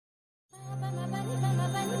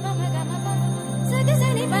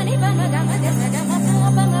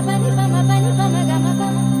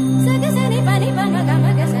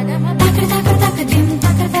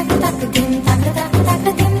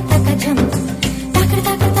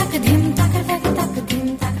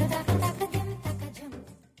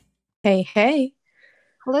Hey, hey,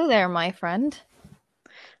 Hello there, my friend.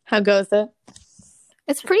 how goes it?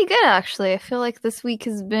 It's pretty good, actually. I feel like this week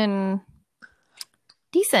has been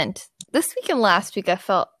decent. This week and last week, I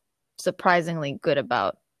felt surprisingly good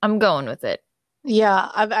about. I'm going with it. Yeah,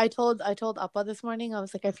 I told Appa this morning. I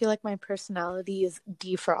was like, I feel like my personality is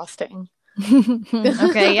defrosting.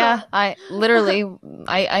 Okay, yeah. I I literally,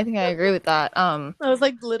 I think I agree with that. was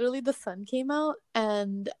like, literally, the sun came out,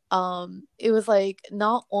 and it was like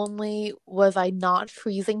not only was I not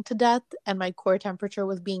freezing to death, and my core temperature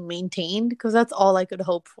was being maintained because that's all I could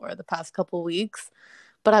hope for the past couple weeks,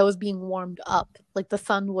 but I was being warmed up. Like the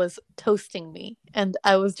sun was toasting me, and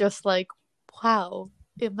I was just like, wow,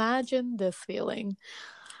 imagine this feeling.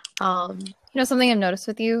 Um, Something I've noticed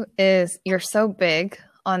with you is you're so big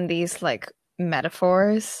on these like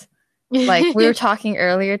metaphors. Like we were talking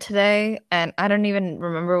earlier today, and I don't even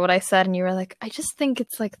remember what I said, and you were like, I just think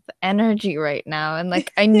it's like the energy right now. And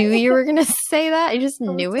like I knew you were gonna say that. I just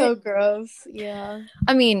I'm knew so it. gross. Yeah.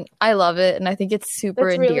 I mean, I love it, and I think it's super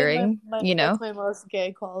That's really my, endearing, my you that's know? my most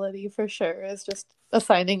gay quality for sure, is just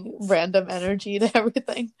assigning random energy to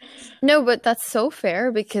everything. No, but that's so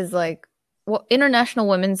fair because like well, International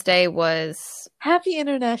Women's Day was Happy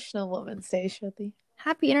International Women's Day, Shruti.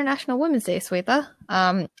 Happy International Women's Day, Swetha.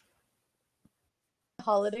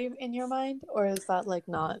 Holiday in your mind, or is that like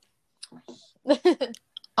not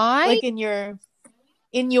I like in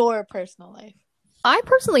your personal life? I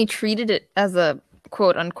personally treated it as a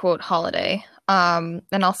quote unquote holiday. And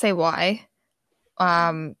I'll say why.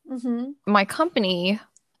 Mm-hmm. My company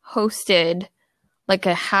hosted like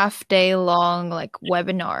a half day long like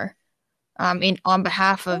webinar in on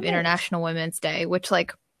behalf Oh, of nice. International Women's Day, which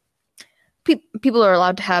like people are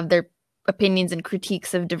allowed to have their opinions and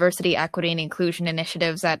critiques of diversity, equity, and inclusion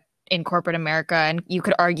initiatives at in corporate America, and you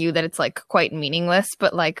could argue that it's like quite meaningless,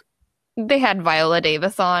 but like they had Viola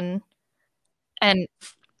Davis on, and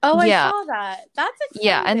Oh, I yeah, saw that. That's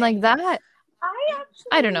yeah, and like exciting. that, I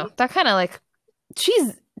I don't know, actually that kind of like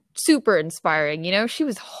she's super inspiring. She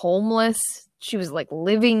was homeless, she was like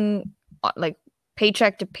living like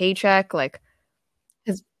paycheck to paycheck, like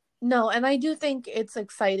his No, and I do think it's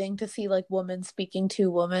exciting to see like women speaking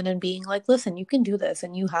to women and being like, listen, you can do this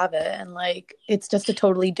and you have it. And like it's just a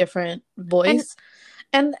totally different and voice.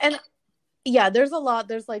 And yeah, there's a lot.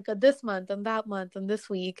 There's like a this month and that month and this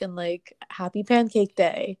week and like Happy Pancake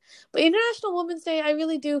Day. But International Women's Day, I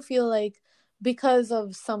really do feel like because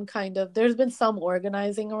of some kind of there's been some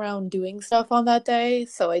organizing around doing stuff on that day.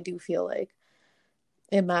 So I do feel like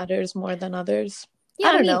it matters more than others. yeah,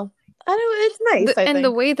 I I don't mean know. I don't, it's nice, I and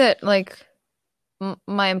the think. way that like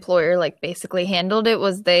my employer like basically handled it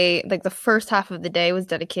was they like the first half of the day was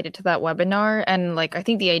dedicated to that webinar, and like I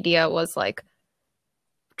think the idea was like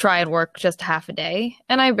try and work just half a day,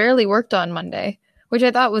 and I barely worked on Monday, which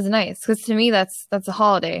I thought was nice because to me that's a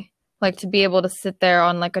holiday, like to be able to sit there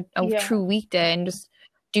on like a Yeah. true weekday and just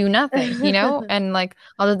do nothing, and like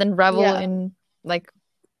other than revel Yeah. in like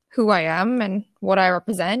who I am and what I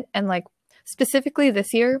represent. And like specifically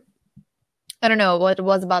this year, I don't know what it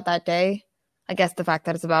was about that day. I guess the fact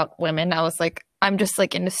that it's about women, I was like, I'm just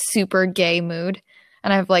like in a super gay mood.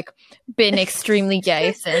 And I've like been extremely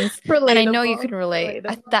gay since. And I know you can Relatable. relate.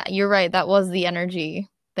 Relatable. That you're right. That was the energy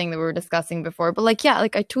thing that we were discussing before. But like, yeah,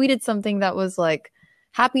 like I tweeted something that was like,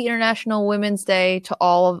 Happy International Women's Day to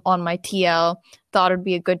on my TL. Thought it'd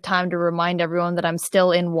be a good time to remind everyone that I'm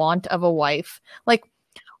still in want of a wife. Like,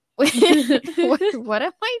 what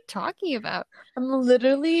am I talking about? I'm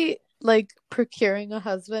literally like procuring a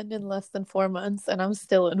husband in less than 4 months, and I'm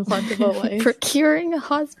still in want of a wife. Procuring a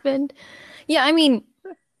husband. Yeah, I mean,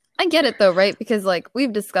 I get it though, right? Because like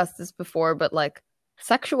we've discussed this before, but like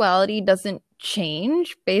sexuality doesn't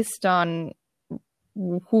change based on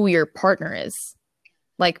who your partner is.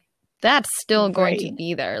 Like that's still going to Right.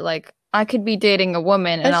 be there. Like I could be dating a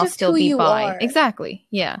woman and That's I'll just still who be you bi. are. Exactly.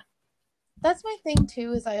 Yeah. That's my thing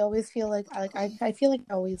too, is I always feel like I feel like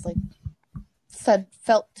I always like said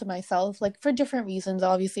felt to myself like for different reasons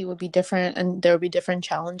obviously it would be different and there would be different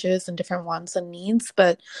challenges and different wants and needs,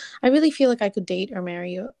 but I really feel like I could date or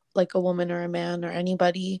marry like a woman or a man or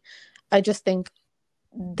anybody. I just think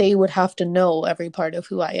they would have to know every part of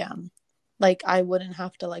who I am. Like I wouldn't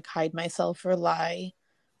have to like hide myself or lie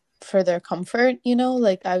for their comfort,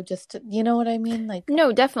 like I just, you know what I mean? Like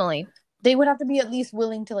No, definitely. they would have to be at least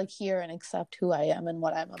willing to like hear and accept who I am and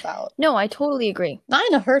what I'm about. No, I totally agree. Not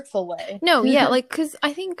in a hurtful way. No, yeah, like cuz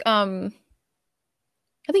I think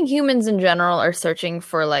humans in general are searching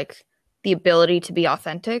for like the ability to be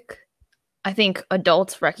authentic. I think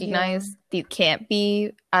adults Yeah. recognize that you can't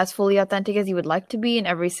be as fully authentic as you would like to be in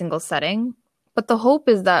every single setting. But the hope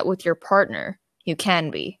is that with your partner, you can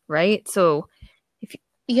be, right? So if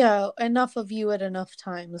Yeah, enough of you at enough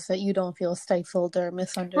times that you don't feel stifled or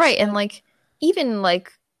right, and misunderstood. like even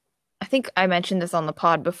like I think I mentioned this on the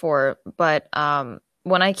pod before, but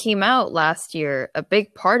when I came out last year, a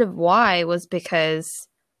big part of why was because,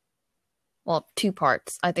 well, two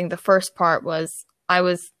parts. I think the first part was I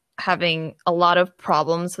was having a lot of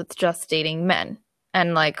problems with just dating men.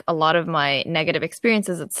 And like a lot of my negative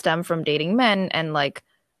experiences that stem from dating men, and like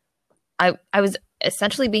I was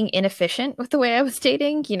essentially being inefficient with the way I was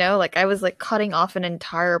dating, you know, like I was like cutting off an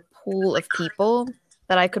entire pool of people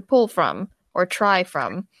that I could pull from or try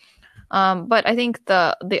from. But I think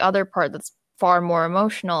the other part that's far more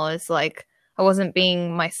emotional is like I wasn't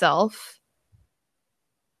being myself,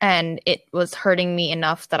 and it was hurting me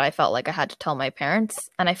enough that I felt like I had to tell my parents.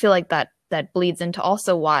 And I feel like that bleeds into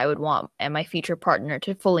also why I would want and my future partner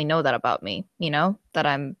to fully know that about me, you know, that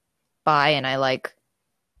I'm bi and I like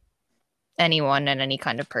anyone and any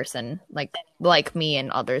kind of person like me and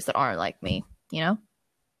others that aren't like me, you know?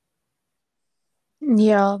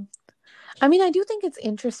 Yeah. I mean, I do think it's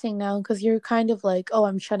interesting now because you're kind of like, oh,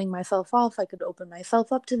 I'm shutting myself off. I could open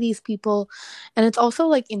myself up to these people. And it's also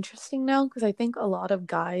like interesting now because I think a lot of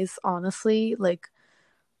guys, honestly, like,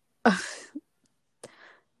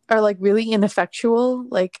 are like really ineffectual.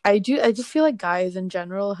 Like, I just feel like guys in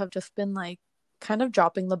general have just been like kind of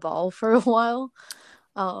dropping the ball for a while.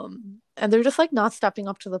 And they're just like not stepping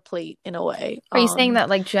up to the plate in a way. Are you saying that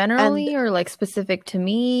like And generally or like specific to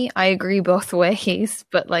me? I agree both ways,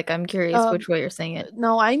 but like I'm curious um which way you're saying it.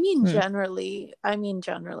 no, I mean Hmm. generally. I mean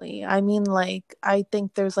generally. I mean like I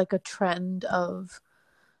think there's like a trend of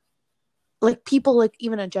like people like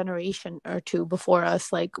even a generation or two before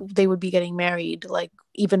us, like they would be getting married like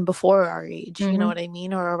even before our age, you know Mm-hmm. what I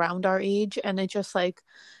mean, or around our age. And it just like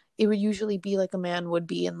it would usually be like a man would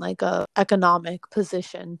be in like a economic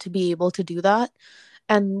position to be able to do that.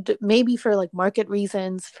 And maybe for like market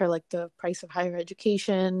reasons, for like the price of higher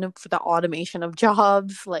education, for the automation of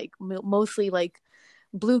jobs, like mostly like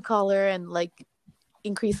blue collar and like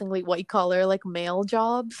increasingly white collar like male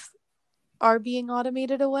jobs are being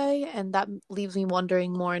automated away. And that leaves me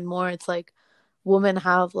wondering more and more. It's like women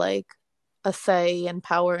have like a say and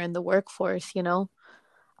power in the workforce, you know?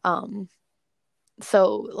 Um,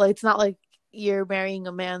 so like it's not like you're marrying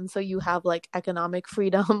a man so you have like economic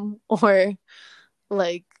freedom or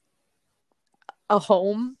like a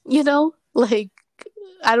home, you know? Like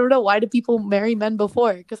I don't know, why do people marry men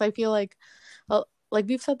before? Because I feel like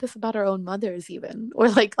we've said this about our own mothers even, or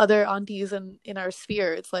like other aunties in our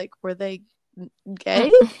sphere. It's like were they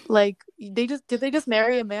gay? Like did they just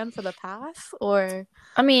marry a man for the pass or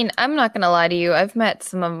I mean, I'm not gonna lie to you. I've met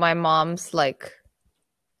some of my mom's like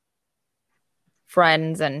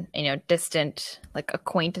friends and, you know, distant like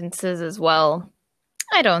acquaintances as well.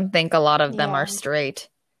 I don't think a lot of them are yeah. straight.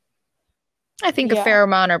 I think a Yeah. fair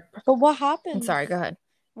amount are. But I'm sorry, go ahead.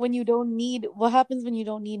 what happens when you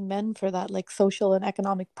don't need men for that like social and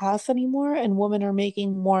economic pass anymore and women are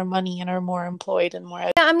making more money and are more employed and more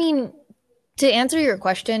Yeah, I mean, to answer your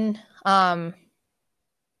question, I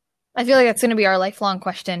feel like that's going to be our lifelong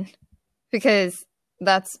question because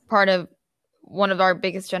that's part of one of our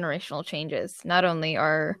biggest generational changes. Not only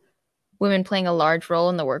are women playing a large role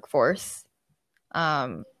in the workforce,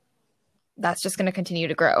 um, that's just going to continue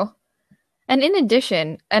to grow. And in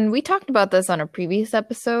addition, and we talked about this on a previous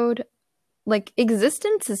episode, like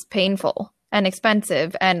existence is painful and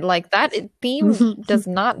expensive, and like that theme does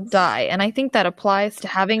not die. And I think that applies to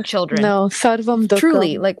having children. no, sarvam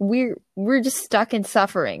Truly, dukam. like we're just stuck in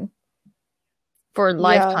suffering for Yeah,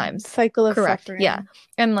 lifetimes. cycle of Correct. Yeah. suffering.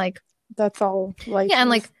 And like That's all life yeah, and is.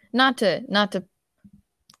 like not to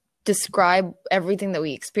describe everything that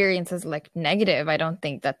we experience as like negative. I don't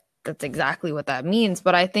think that that's exactly what that means,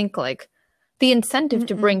 but I think like the incentive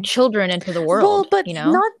to bring Mm-mm. children into the Well, world, you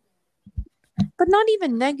know? but not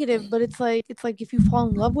even negative, but it's like if you fall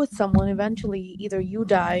in love with someone, eventually either you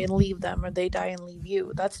die and leave them or they die and leave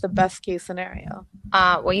you. That's the best case scenario.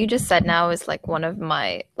 What you just said now is like one of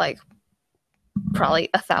my like probably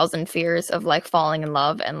 1,000 fears of like falling in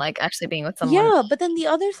love and like actually being with someone. Yeah, but then the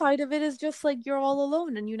other side of it is just like you're all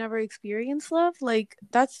alone and you never experience love. Like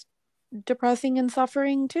that's depressing and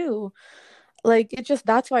suffering too. Like it's just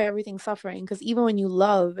that's why everything's suffering because even when you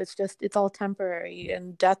love, it's all temporary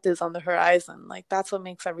and death is on the horizon. Like that's what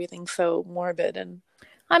makes everything so morbid and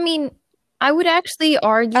I mean, I would actually I don't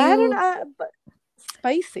argue. know, but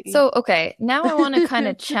spicy. So, okay, now I want to kind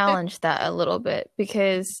of challenge that a little bit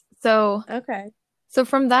because Okay. so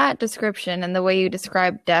from that description and the way you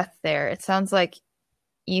describe death there, it sounds like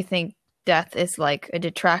you think death is like a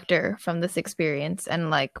detractor from this experience and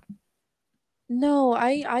like No,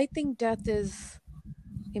 I think death is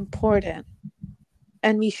important,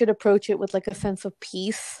 and we should approach it with like a sense of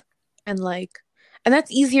peace, and like, and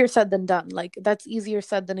that's easier said than done. Like that's easier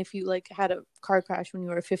said than if you like had a car crash when you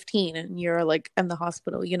were 15 and you're like in the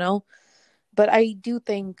hospital, you know? But I do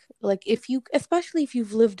think like if you, especially if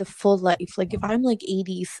you've lived a full life, like if I'm like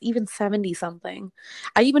 80, even 70 something.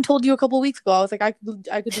 I even told you a couple weeks ago, I was like I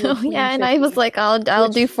could do a Oh clean yeah, and I was 50, like, I'll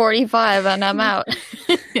do which 45 and I'm out.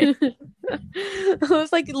 I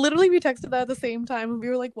was like, literally, we texted that at the same time, and we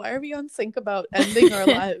were like, "Why are we on sync about ending our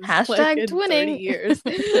lives like Hashtag in 30 twinning. years?"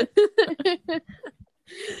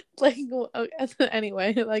 Like,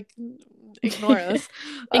 anyway, like, ignore us.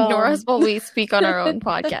 Ignore us Um, while we speak on our own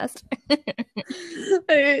podcast.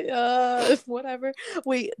 whatever.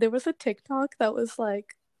 Wait, there was a TikTok that was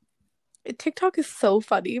like, TikTok is so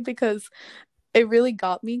funny because it really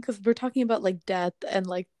got me because we're talking about like death and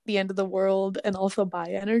like the end of the world and also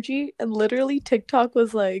bi energy, and literally TikTok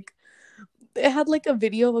was like, it had like a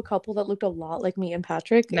video of a couple that looked a lot like me and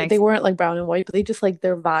Patrick. They Nice. weren't like brown and white, but they just like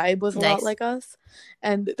their vibe was a lot Nice. like us.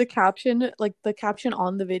 And the caption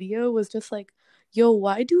on the video was just like, "Yo,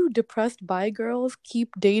 why do depressed bi girls keep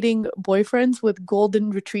dating boyfriends with golden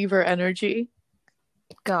retriever energy?"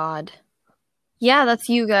 God. Yeah, that's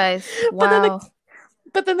you guys. But then the Wow.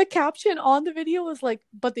 but then the caption on the video was like,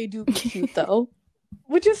 "But they do be cute though."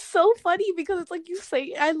 Which is so funny because it's like you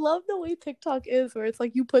say, I love the way TikTok is, where it's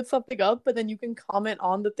like you put something up, but then you can comment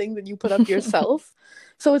on the thing that you put up yourself.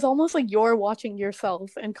 So it's almost like you're watching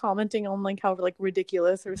yourself and commenting on like how like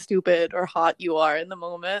ridiculous or stupid or hot you are in the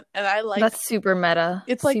moment. And I like, That's super meta.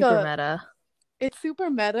 it's like Super meta. it's super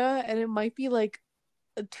meta, and it might be like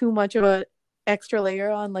too much of a extra layer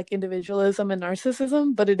on like individualism and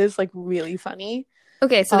narcissism, but it is like really funny.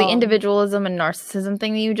 Okay, so the Um, individualism and narcissism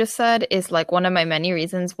thing that you just said is like one of my many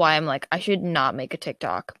reasons why I'm like, I should not make a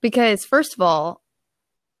TikTok. Because first of all,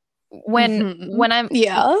 when mhm. when I'm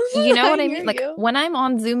Yeah, you know I what I hear mean? Like you. when I'm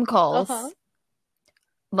on Zoom Uh-huh. calls,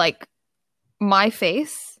 like my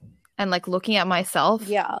face and like looking at myself,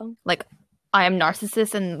 Yeah. like I am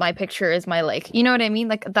narcissist and my picture is my like, you know what I mean?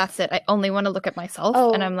 Like that's it. I only want to look at myself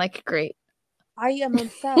and I'm Oh, like, great. I am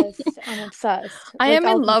obsessed. I'm obsessed. I Like am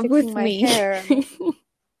I'll in be love fixing with my me. hair and like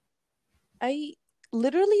I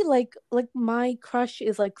literally like my crush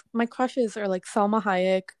is like, my crushes are like Salma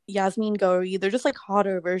Hayek, Yasmin Ghauri. They're just like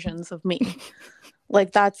hotter versions of me.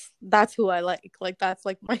 Like that's who I like. Like that's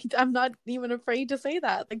like my, I'm not even afraid to say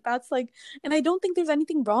that. Like that's like, and I don't think there's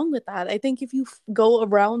anything wrong with that. I think if you go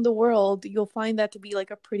around the world, you'll find that to be like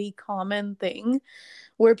a pretty common thing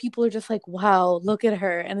where people are just like, wow, look at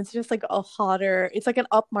her. And it's just like a hotter, it's like an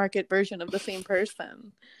upmarket version of the same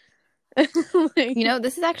person. You Like, know,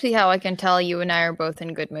 this is actually how I can tell you and I are both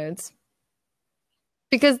in good moods.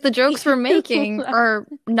 Because the jokes we're making are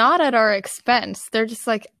not at our expense. They're just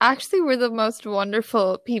like, actually, we're the most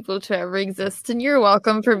wonderful people to ever exist, and you're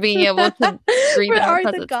welcome for being able to breathe in our the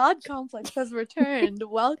presence. God complex has returned.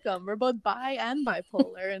 Welcome. We're both bi and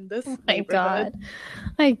bipolar in this Oh my neighborhood. God.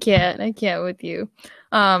 I can't with you.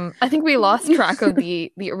 I think we lost track of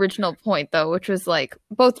the original point though, which was like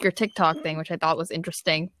both your TikTok thing, which I thought was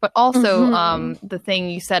interesting, but also Mm-hmm. the thing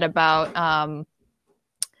you said about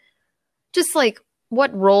just like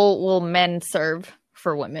what role will men serve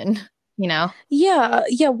for women, you know? Yeah,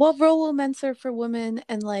 yeah. What role will men serve for women,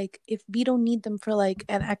 and like if we don't need them for like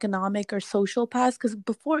an economic or social path?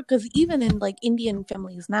 Because even in like Indian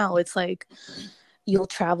families now, it's like you'll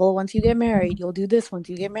travel once you get married, you'll do this once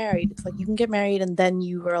you get married. It's like you can get married and then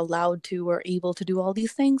you are allowed to or able to do all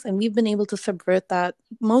these things. And we've been able to subvert that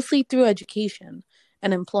mostly through education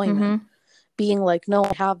and employment, Mm-hmm. being like, no,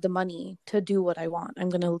 I have the money to do what I want. I'm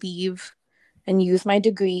going to leave and use my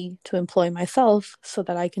degree to employ myself so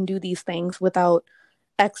that I can do these things without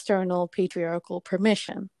external patriarchal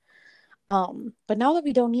permission. But now that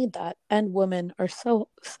we don't need that, and women are so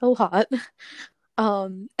hot,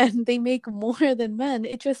 and they make more than men,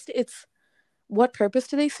 it's what purpose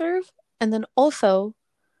do they serve? And then also,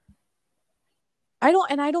 I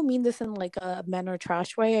don't mean this in like a men are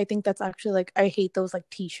trash way. I think that's actually like, I hate those like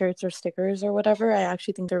t-shirts or stickers or whatever. I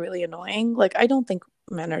actually think they're really annoying. Like I don't think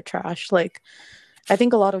men are trash. Like I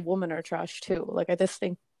think a lot of women are trash too. Like I just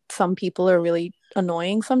think some people are really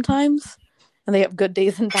annoying sometimes, and they have good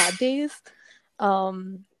days and bad days.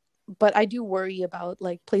 Um, but I do worry about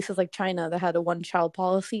like places like China that had a one child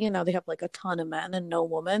policy, and now they have like a ton of men and no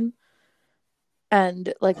women.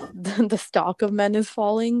 And like the stock of men is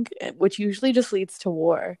falling, which usually just leads to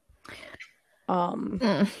war. Um,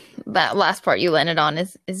 Mm. That last part you landed on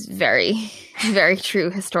is very, very true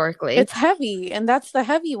historically. it's heavy, and that's the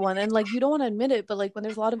heavy one. And like you don't want to admit it, but like when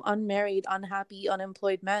there's a lot of unmarried, unhappy,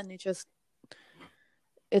 unemployed men, it just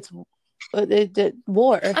it's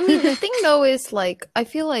war. I mean, the thing though is like, I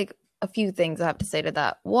feel like a few things I have to say to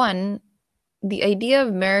that. One, the idea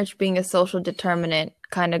of marriage being a social determinant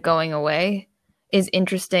kind of going away is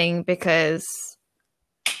interesting because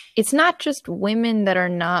it's not just women that are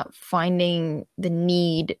not finding the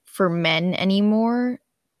need for men anymore.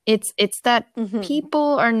 It's that Hmm.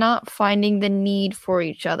 people are not finding the need for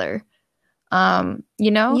each other.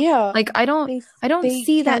 You know? Yeah, Like they I don't they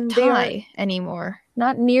see that can they are tie anymore.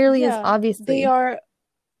 Not nearly as yeah they obviously. are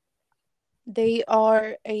they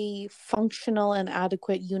are a functional and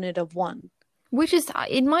adequate unit of one. Which is,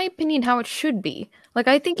 in my opinion, how it should be. Like,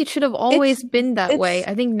 I think it should have It's always been that way. it's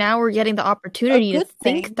I think now we're getting the a opportunity to good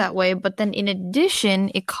think thing. that way, but then in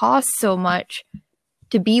addition, it costs so much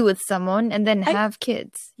to be with someone and then I have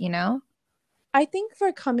kids, you know? I think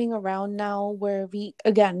we're coming around now where we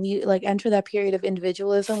like enter that period of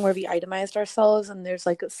individualism where we itemized ourselves and there's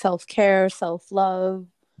like self-care, self-love,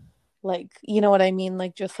 like you know what I mean?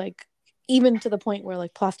 Like just like even to the point where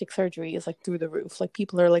like plastic surgery is like through the roof. Like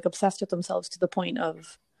people are like obsessed with themselves to the point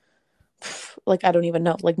of like I don't even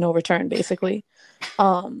know, like no return basically.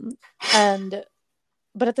 Um and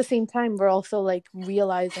but at the same time we're also like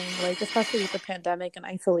realizing like especially with the pandemic and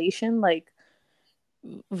isolation, like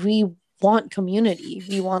we want community.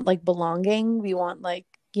 We want like belonging. We want like,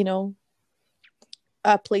 you know,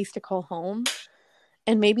 a place to call home.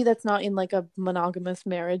 And maybe that's not in like a monogamous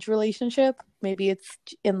marriage relationship. Maybe it's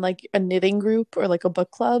in like a knitting group or like a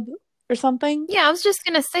book club or something. Yeah, I was just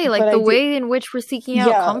gonna say, But like, I the do, way in which we're seeking out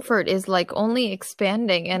yeah. comfort is like only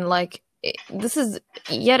expanding, and like, this is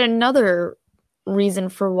yet another reason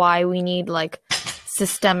for why we need like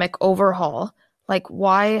systemic overhaul. Like,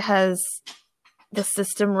 why has the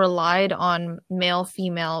system relied on male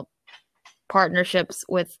female partnerships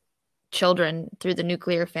with children through the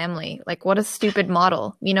nuclear family? Like, what a stupid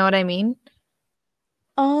model. You know what I mean?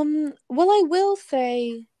 Well, I will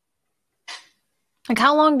say, Like,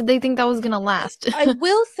 how long did they think that was gonna last? I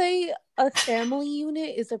will say a family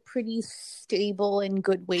unit is a pretty stable and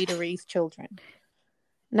good way to raise children.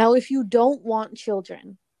 Now, if you don't want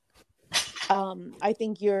children, I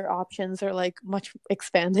think your options are like much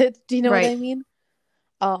expanded. Do you know what Right. I mean?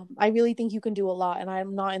 I really think you can do a lot, and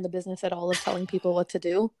I'm not in the business at all of telling people what to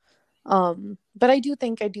do. But I do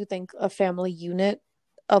think a family unit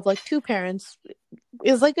of like two parents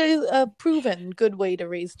is like a proven good way to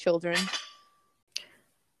raise children.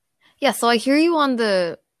 Yeah, so I hear you on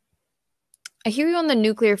the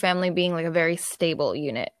nuclear family being like a very stable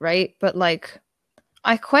unit, right? But like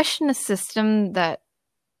I question a system that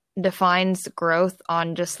defines growth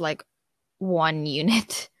on just like one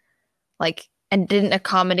unit, like, and didn't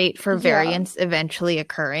accommodate for Yeah. variance eventually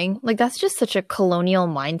occurring. Like, that's just such a colonial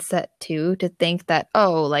mindset, too, to think that,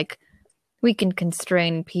 oh, like, we can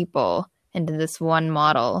constrain people into this one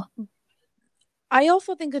model. I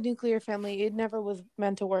also think a nuclear family it never was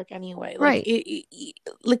meant to work anyway. Like Right.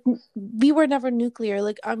 like we were never nuclear.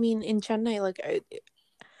 Like I mean, in Chennai, like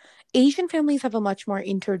Asian families have a much more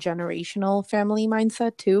intergenerational family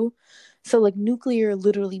mindset too. So like nuclear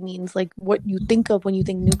literally means like what you think of when you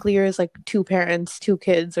think nuclear is like two parents, two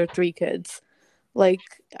kids, or three kids. Like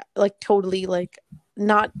like totally like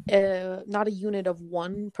not a unit of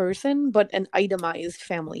one person, but an itemized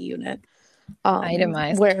family unit.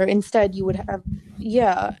 Itemized. Where instead you would have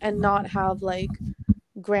yeah, and not have like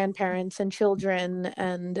grandparents and children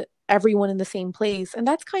and everyone in the same place. And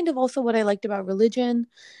that's kind of also what I liked about religion.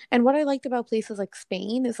 And what I liked about places like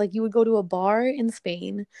Spain is like you would go to a bar in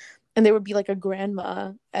Spain and there would be like a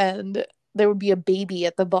grandma and there would be a baby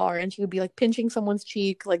at the bar and she would be like pinching someone's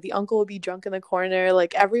cheek, like the uncle would be drunk in the corner,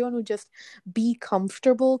 like everyone would just be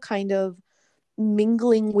comfortable kind of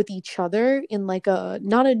mingling with each other in like a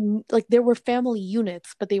not a like there were family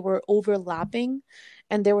units but they were overlapping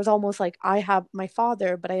and there was almost like I have my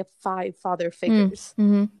father but I have five father Mm, figures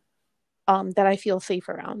hmm. that I feel safe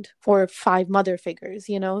around or five mother figures,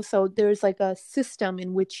 you know, so there's like a system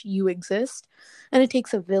in which you exist and it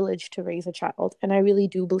takes a village to raise a child and I really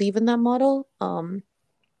do believe in that model.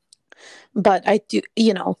 But I do,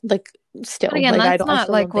 you know, like But still again, like that's I not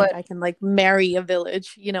still like don't think what, I can like marry a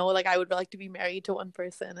village, you know, like I would like to be married to one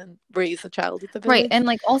person and raise a child with the right. village. And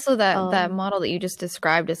like also that um model that you just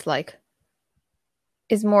described is like,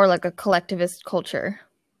 is more like a collectivist culture,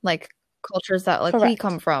 like cultures that like we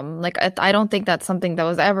come Correct. from. Like I don't think that's something that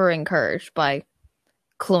was ever encouraged by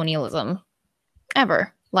colonialism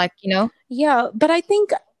ever. Like, you know? Yeah, but I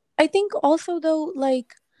think also though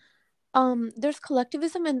like there's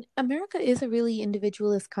collectivism and America is a really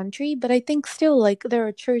individualist country, but I think still like there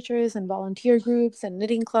are churches and volunteer groups and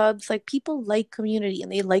knitting clubs. Like people like community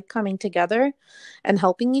and they like coming together and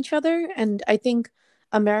helping each other. And I think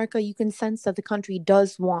America, you can sense that the country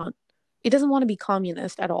does want, it doesn't want to be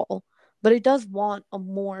communist at all, but it does want a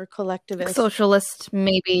more Like collectivist socialist,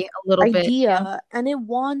 maybe a little bit. Yeah. idea. And it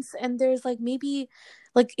wants, and there's like maybe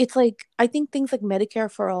like it's like I think things like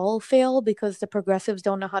Medicare for all fail because the progressives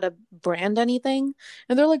don't know how to brand anything,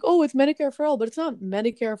 and they're like, oh, it's Medicare for all, but it's not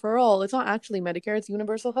Medicare for all, it's not actually Medicare, it's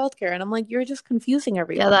universal health care. And I'm like, you're just confusing Yeah,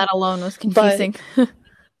 everyone. that alone was But confusing.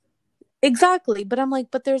 exactly. But I'm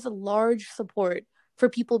like, but there's a large support for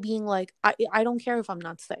people being like, I don't care if I'm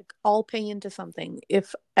not sick. I'll pay into something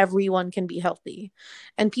if everyone can be healthy.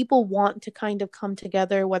 And people want to kind of come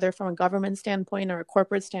together, whether from a government standpoint or a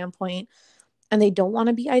corporate standpoint, and they don't want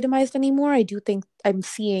to be itemized anymore. I do think I'm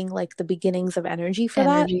seeing like the beginnings of energy for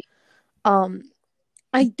that. Energy. Um,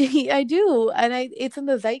 I do, and it's in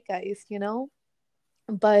the zeitgeist, you know.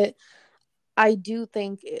 But I do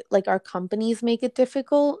think like our companies make it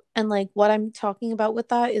difficult, and like what I'm talking about with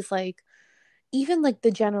that is like even like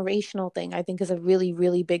the generational thing I think is a really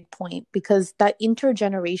really big point because that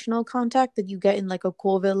intergenerational contact that you get in like a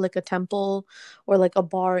Kovel, like a temple or like a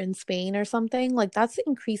bar in Spain or something, like that's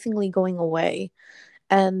increasingly going away.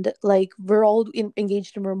 And like we're all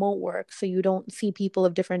engaged in remote work, so you don't see people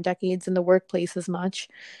of different decades in the workplace as much.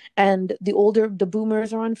 And the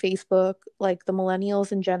boomers are on Facebook, like the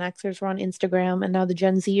millennials and Gen Xers are on Instagram, and now the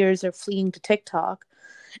Gen Zers are fleeing to TikTok.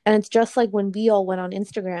 And it's just like when we all went on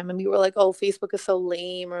Instagram and we were like, oh, Facebook is so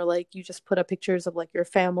lame, or like you just put up pictures of like your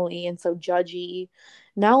family and so judgy.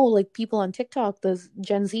 Now, like people on TikTok, those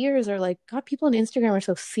Gen Zers are like, God, people on Instagram are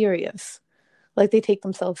so serious. Like they take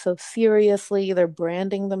themselves so seriously. They're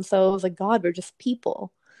branding themselves like, God, we're just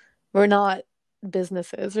people. We're not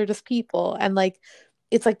businesses. We're just people. And like,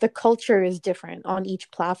 it's like the culture is different on each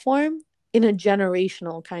platform in a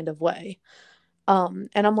generational kind of way. And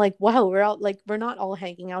I'm like, wow, we're out, like we're not all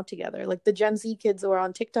hanging out together. Like the Gen Z kids who are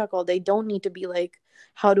on TikTok all day don't need to be like,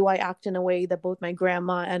 how do I act in a way that both my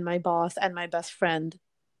grandma and my boss and my best friend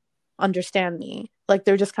understand me? Like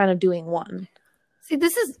they're just kind of doing one. See,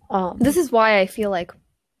 this Um, is why I feel like,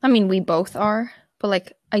 I mean, we both are, but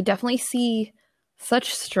like I definitely see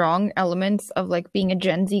such strong elements of like being a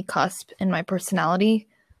Gen Z cusp in my personality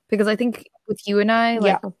because I think with you and I, yeah,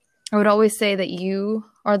 like I would always say that you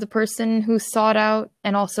are the person who sought out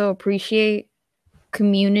and also appreciate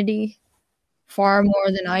community far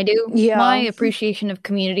more than I do. My yeah, appreciation of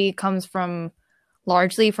community comes from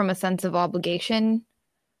largely from a sense of obligation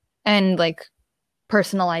and like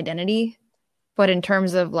personal identity. But in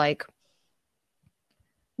terms of like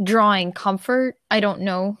drawing comfort, I don't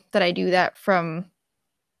know that I do that from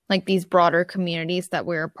like these broader communities that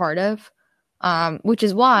we're a part of. Which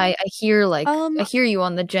is why I um, hear you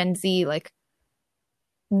on the Gen Z, like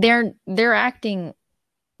they're acting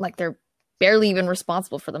like they're barely even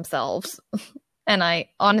responsible for themselves. And I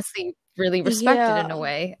honestly really respect it in a yeah.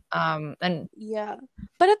 way. And Yeah.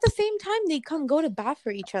 But at the same time, they come go to bat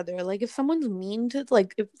for each other. Like if someone's mean to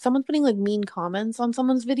like if someone's putting like mean comments on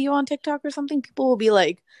someone's video on TikTok or something, people will be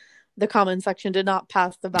like, the comment section did not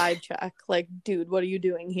pass the vibe check. Like, dude, what are you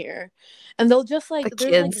doing here? And they'll just like the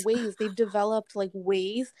there's like kids, ways they've developed like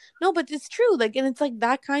ways. No, but it's true. Like and it's like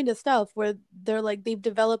that kind of stuff where they're like they've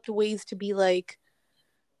developed ways to be like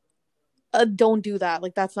don't do that.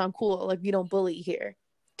 Like that's not cool. Like we don't bully here.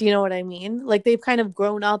 Do you know what I mean? Like they've kind of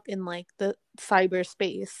grown up in like the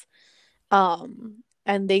cyberspace, and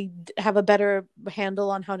they have a better handle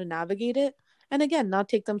on how to navigate it. And again, not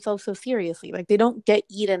take themselves so seriously. Like they don't get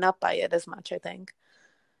eaten up by it as much, I think.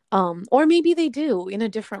 Or maybe they do in a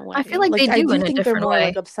different I feel way. like they Like I do do in a think they're different more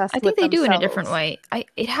like way. I obsessed think with they do in a different themselves. way. I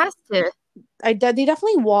it has to. They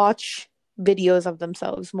definitely watch videos of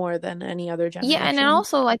themselves more than any other Yeah, and then generation.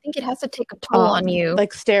 also I think it has to take a toll on you.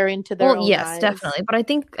 Like stare into Well, their own yes, eyes. definitely. But I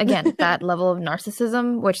think again, that level of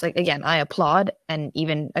narcissism, which like again, I applaud and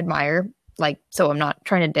even admire, like so I'm not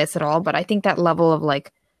trying to diss at all, but I think that level of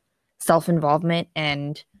like self-involvement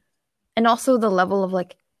and also the level of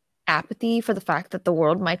like apathy for the fact that the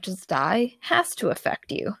world might just die has to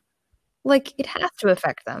affect you. Like it has to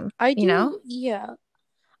affect them, I you know? do, yeah.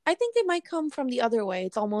 I think it might come from the other way.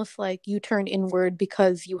 It's almost like you turn inward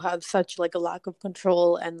because you have such like a lack of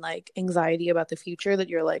control and like anxiety about the future that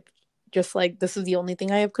you're like just like this is the only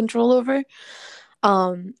thing I have control over.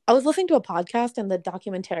 I was listening to a podcast and the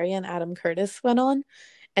documentarian Adam Curtis went on,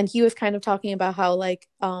 and he was kind of talking about how like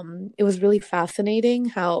it was really fascinating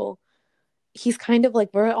how he's kind of like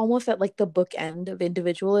we're almost at like the book end of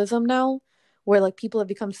individualism now, where like people have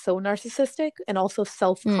become so narcissistic and also Hmm,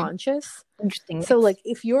 self-conscious. interesting So mix. like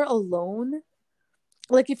if you're alone,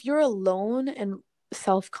 like if you're alone and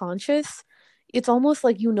self-conscious, it's almost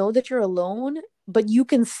like you know that you're alone, but you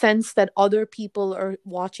can sense that other people are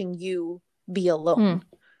watching you be Hmm. alone.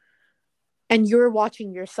 And you're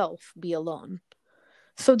watching yourself be alone.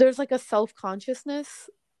 So there's like a self-consciousness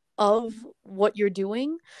of what you're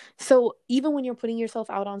doing. So even when you're putting yourself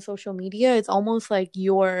out on social media, it's almost like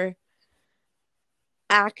you're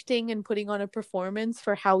acting and putting on a performance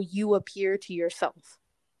for how you appear to yourself,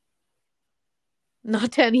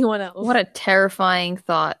 not to anyone else. What a terrifying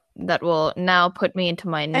thought that will now put me into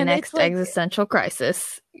my And it's next like, existential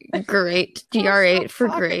crisis. Great. I'm so GR8 for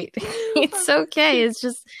sorry. great. It's okay. It's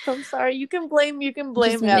just I'm sorry. You can blame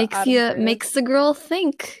Adam for it. makes the girl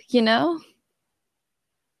think, you know?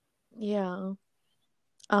 Yeah.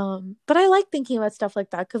 But I like thinking about stuff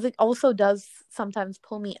like that because it also does sometimes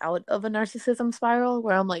pull me out of a narcissism spiral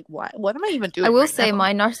where I'm like, what am I even I doing will right say now?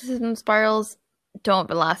 my narcissism spirals don't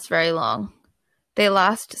last very long. They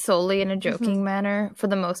last solely in a joking manner. For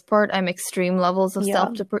the most part, I'm extreme levels of Yeah.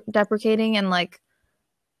 self-deprecating, and like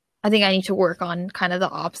I think I need to work on kind of the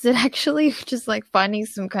opposite actually, just like finding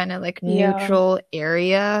some kind of like Yeah. neutral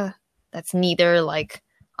area that's neither like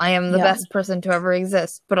I am the Yeah. best person to ever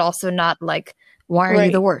exist, but also not like why are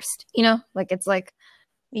you the Right. worst? You know? Like it's like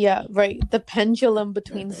Yeah, right. The pendulum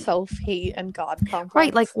between self-hate and God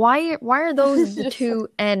right, like complex. why are those the Just two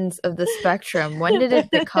ends of the spectrum? When did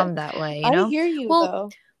it become that way, you I know? hear you Well, though.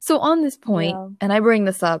 so on this point, Yeah. and I bring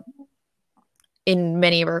this up in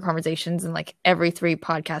many of our conversations in like every 3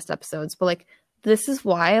 podcast episodes, but like this is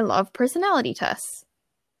why I love personality tests.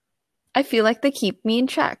 I feel like they keep me in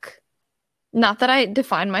check. Not that I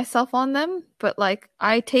define myself on them, but like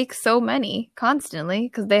I take so many constantly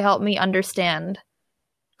because they help me understand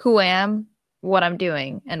who I am, what I'm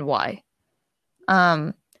doing, and why.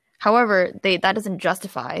 Um, However, that doesn't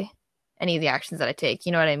justify any of the actions that I take.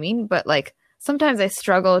 You know what I mean? But like sometimes I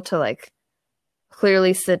struggle to like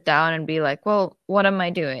clearly sit down and be like, well, what am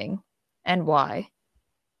I doing and why?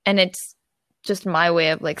 And it's just my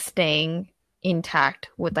way of like staying intact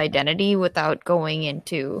with identity without going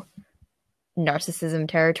into narcissism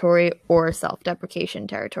territory or self-deprecation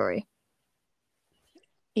territory.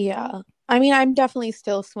 Yeah. I mean, I'm definitely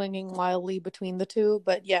still swinging wildly between the two,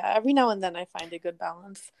 but yeah, every now and then I find a good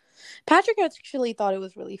balance. Patrick actually thought it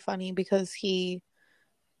was really funny because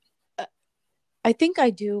uh, I think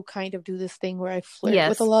I do kind of do this thing where I flirt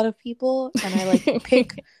with a Yes. lot of people and I like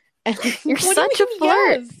pick. And You're what do you such a mean,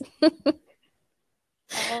 flirt.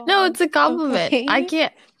 yes? No, it's a compliment. I Okay.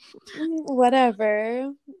 can't.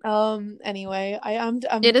 Whatever. Anyway,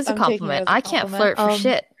 It is a I'm taking it compliment. as a I can't compliment. flirt for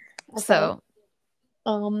shit. Okay. So,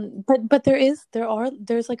 But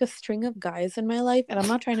there's like a string of guys in my life, and I'm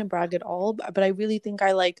not trying to brag at all, but I really think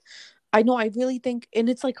I know I really think, and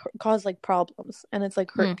it's like cause like problems, and it's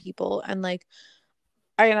like hmm. hurt people, and like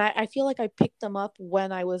I feel like I picked them up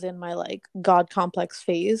when I was in my like God complex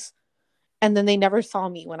phase, and then they never saw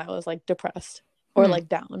me when I was like depressed or Hmm. like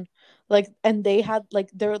down, like, and they had like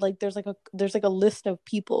they're like there's like a list of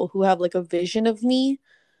people who have like a vision of me,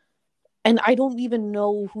 and I don't even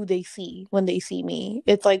know who they see when they see me.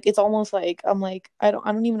 It's like it's almost like I'm like I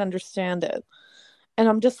don't even understand it. And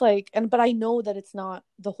I'm just like, and but I know that it's not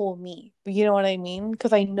the whole me. You know what I mean?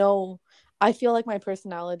 Because I feel like my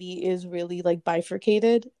personality is really like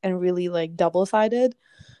bifurcated and really like double-sided.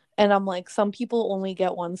 And I'm like, some people only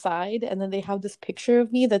get one side, and then they have this picture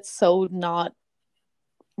of me that's so not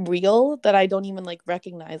real that I don't even like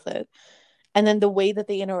recognize it. And then the way that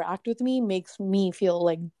they interact with me makes me feel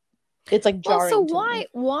like it's like Well, so jarring to me.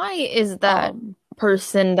 why is that Um,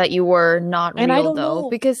 person that you were not and I real don't though? know.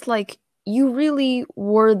 Because like you really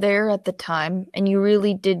were there at the time and you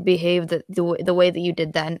really did behave the way that you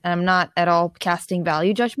did then. And I'm not at all casting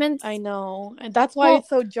value judgments. I know. And that's why Well, it's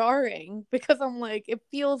so jarring because I'm like, it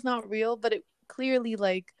feels not real, but it clearly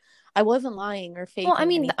like I wasn't lying or I faking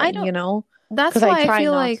mean, I anything, don't you know? that's Because I why I try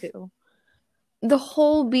feel not like to. the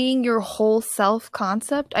whole being your whole self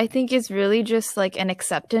concept, I think is really just like an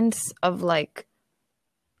acceptance of like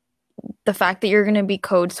the fact that you're going to be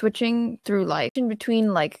code switching through life in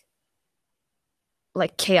between like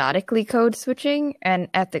chaotically code switching and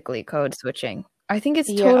ethically code switching. I think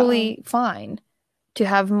it's Yeah, totally fine to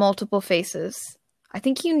have multiple faces. I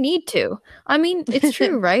think you need to. I mean, it's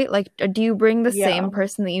true, right? Like, do you bring the yeah, same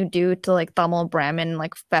person that you do to like Tamil Brahmin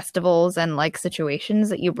like festivals and like situations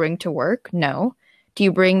that you bring to work? No. Do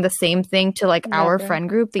you bring the same thing to like our never. friend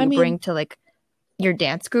group that I you mean, bring to like your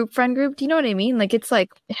dance group friend group? Do you know what I mean? Like, it's like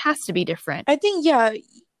it has to be different. I think, yeah,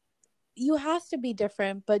 you have to be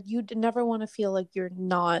different, but you never want to feel like you're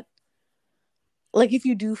not, like, if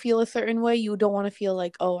you do feel a certain way, you don't want to feel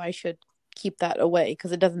like, oh, I should keep that away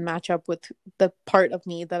because it doesn't match up with the part of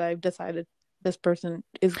me that I've decided this person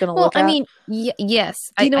is going to Well, look I at. mean, yes,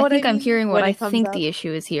 Do you know I what I think I'm mean hearing what when I it comes think up? the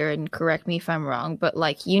issue is here, and correct me if I'm wrong, but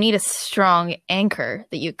like you need a strong anchor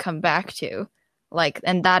that you come back to. Like,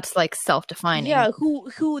 and that's like self-defining. Yeah,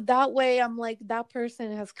 who that way I'm like that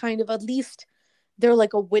person has kind of at least they're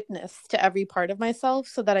like a witness to every part of myself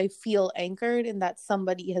so that I feel anchored and that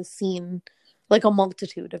somebody has seen like a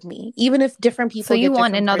multitude of me. Even if different So people you get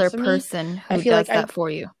want different another parts of me, person I who feel like does I that for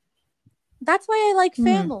you. that's why I like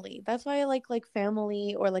Hmm, family. That's why I like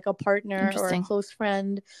family or like a partner or a interesting. close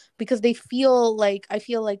friend because they feel like I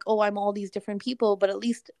feel like oh I'm all these different people, but at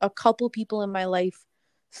least a couple people in my life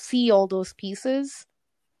see all those pieces.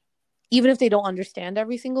 Even if they don't understand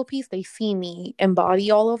every single piece, they see me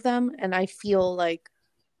embody all of them and I feel like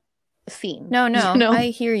seen, No, you no, know? I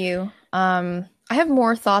hear you. I have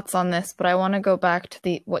more thoughts on this, but I want to go back to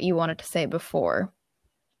the what you wanted to say before.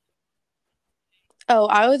 Oh,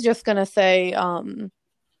 I was just gonna say,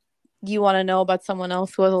 you want to know about someone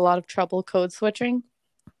else who has a lot of trouble code switching?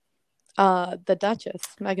 The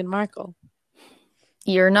Duchess, Meghan Markle.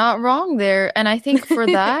 You're not wrong there. And I think for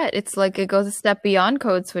that, it's like it goes a step beyond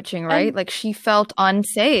code switching, right? And Like she felt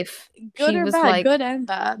unsafe. good She or was bad, like, good and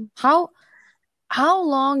bad. how how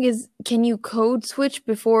long is can you code switch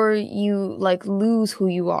before you like lose who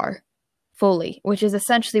you are fully, which is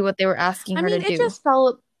essentially what they were asking I her to mean, do.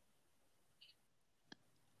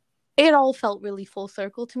 it all felt really full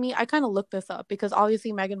circle to me. I kind of looked this up because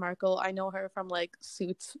obviously Meghan Markle, I know her from like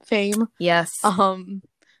Suits fame. Yes. Um,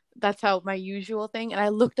 that's how my usual thing. And I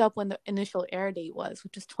looked up when the initial air date was,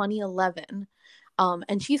 which is 2011.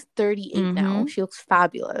 And she's 38 now. Mm-hmm. She looks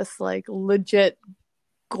fabulous, like legit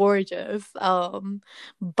gorgeous.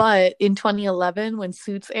 But in 2011, when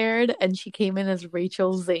Suits aired and she came in as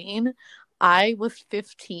Rachel Zane, I was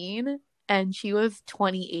 15 and she was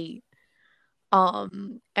 28.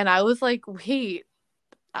 And I was like, wait,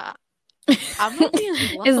 uh, I'm really in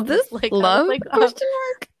Is love. this Like, I was love? like, Question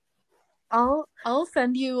mark. I'll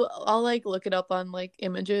send you. I'll like look it up on like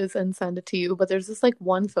images and send it to you. But there's this like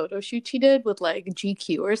one photo shoot she did with like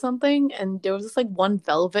GQ or something, and there was this like one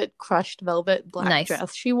crushed velvet black Nice.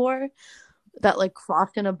 dress she wore that like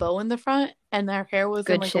crossed in a bow in the front, and her hair was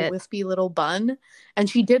in Good like a shit. wispy little bun, and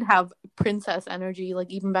she did have princess energy,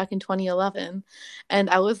 like even back in 2011. And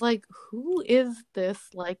I was like, who is this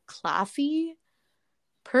like classy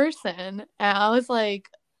person? And I was like,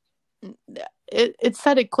 it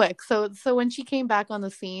said it quick. So when she came back on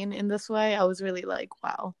the scene in this way, I was really like,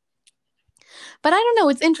 wow. But I don't know,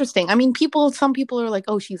 it's interesting. I mean, some people are like,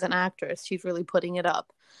 oh, she's an actress. She's really putting it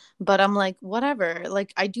up. But I'm like, whatever.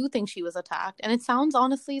 Like, I do think she was attacked. And it sounds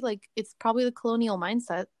honestly like it's probably the colonial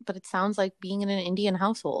mindset, but it sounds like being in an Indian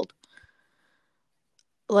household.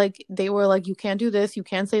 Like, they were like, you can't do this, you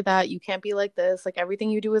can't say that, you can't be like this. Like, everything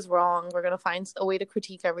you do is wrong. We're going to find a way to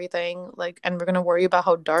critique everything. Like, and we're going to worry about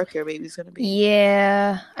how dark your baby's going to be.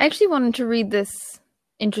 Yeah, I actually wanted to read this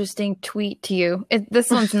interesting tweet to you. This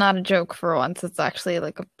one's not a joke for once. It's actually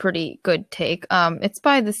like a pretty good take. It's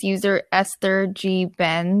by this user Esther G.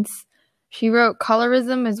 Benz. She wrote,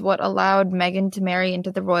 "Colorism is what allowed Meghan to marry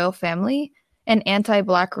into the royal family, and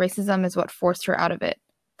anti-black racism is what forced her out of it.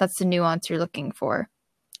 That's the nuance you're looking for."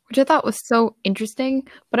 Which I thought was so interesting.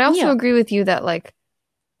 But I also Yeah. agree with you that like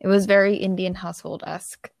it was very Indian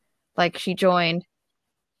household-esque. Like she joined.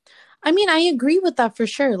 I mean, I agree with that for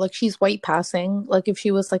sure. Like she's white passing. Like if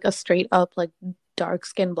she was like a straight up like dark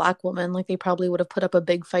skinned black woman, like they probably would have put up a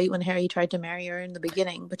big fight when Harry tried to marry her in the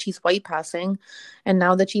beginning. But she's white passing, and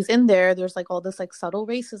now that she's in there, there's like all this like subtle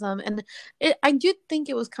racism. And I did think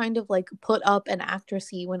it was kind of like put up an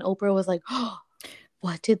actressy when Oprah was like, "Oh,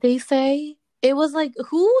 what did they say?" It was like,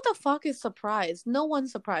 who the fuck is surprised? No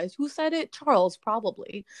one's surprised. Who said it? Charles,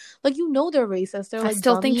 probably. Like, you know they're racist. They're I like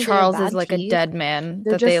still think dummies. They have Charles is bad like a teeth. dead man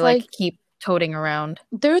They're that they just like like keep toting around.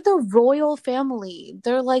 they're the royal family.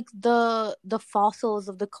 They're like the fossils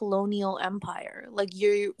of the colonial empire. Like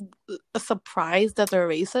you're surprised that they're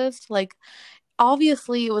racist. Like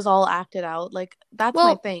obviously it was all acted out. Like that's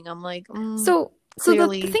my Well, thing. I'm like, so the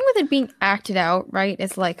clearly, thing with it being acted out, right,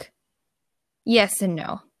 is like yes and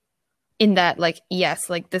no. In that, like, yes,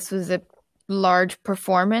 like this was a large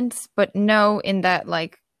performance, but no, in that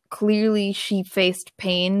like clearly she faced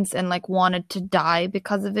pains and like wanted to die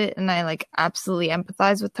because of it. And I like absolutely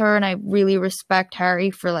empathize with her and I really respect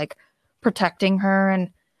Harry for like protecting her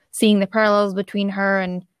and seeing the parallels between her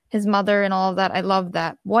and his mother and all of that. I love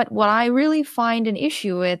that. What I really find an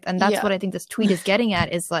issue with, and that's yeah, what I think this tweet is getting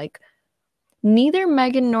at, is like neither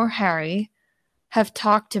Meghan nor Harry have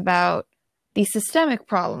talked about the systemic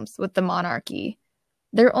problems with the monarchy.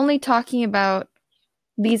 They're only talking about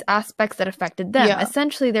these aspects that affected them. Yeah,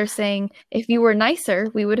 Essentially, they're saying if you were nicer,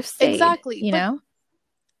 we would have stayed, exactly. you But know?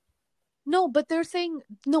 no, but they're saying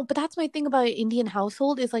no, but that's my thing about an Indian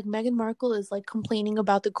household is like Meghan Markle is like complaining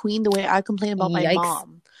about the queen the way I complain about my Yikes.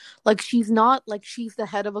 mom. Like she's not like she's the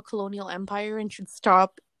head of a colonial empire and should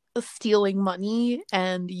stop stealing money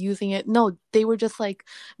and using it. No, they were just like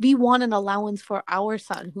we want an allowance for our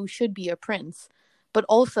son who should be a prince. But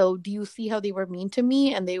also, do you see how they were mean to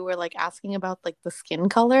me and they were like asking about like the skin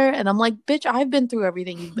color and I'm like, "Bitch, I've been through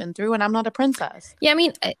everything you've been through and I'm not a princess." Yeah, I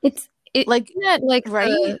mean, Like isn't that like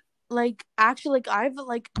right? the Like actually like I've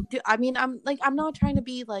like I mean I'm not trying to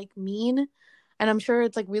be like mean and I'm sure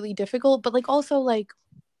it's like really difficult but like also like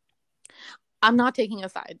I'm not taking a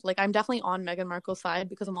side. Like I'm definitely on Meghan Markle's side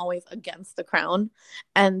because I'm always against the crown.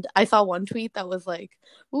 And I saw one tweet that was like,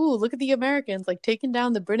 "Ooh, look at the Americans like taking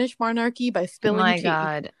down the British monarchy by spilling my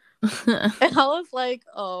tea." God. And I was like,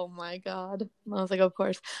 "Oh my God." And I was like, "Of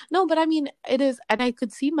course." No, but I mean, it is and I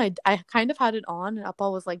could see I kind of had it on and Appa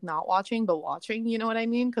was like not watching but watching, you know what I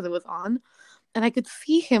mean? Because it was on. And I could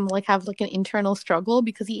see him like have like an internal struggle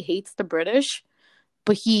because he hates the British,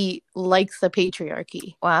 but he likes the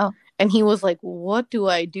patriarchy. Wow. And he was like, "What do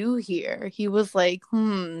I do here?" He was like,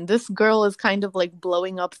 this girl is kind of like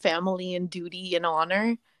blowing up family and duty and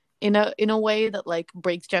honor in a way that like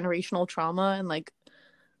breaks generational trauma and like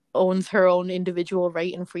owns her own individual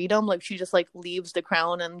right and freedom. Like she just like leaves the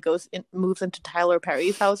crown and moves into Tyler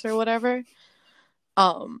Perry's house or whatever.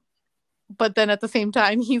 Um, but then at the same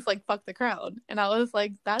time, he's like, "Fuck the crown," and I was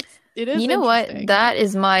like, it is You know what? interesting That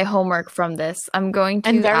is my homework from this. I'm going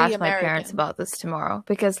and to very ask my parents American. about this tomorrow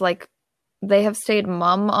because, like, they have stayed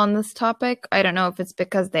mum on this topic. I don't know if it's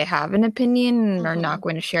because they have an opinion and are not Hmm.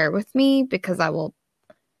 going to share it with me because I will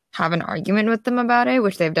have an argument with them about it,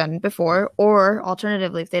 which they've done before, or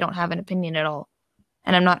alternatively, if they don't have an opinion at all.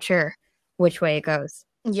 And I'm not sure which way it goes.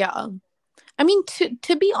 Yeah, I mean,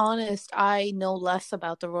 to be honest, I know less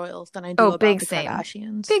about the royals than I Oh, do about big the same.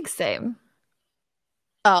 Kardashians. Big same.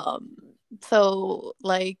 Um, so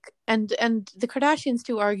like, and the Kardashians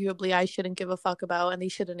too, arguably, I shouldn't give a fuck about, and they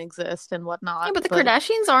shouldn't exist and Yeah, whatnot. but the But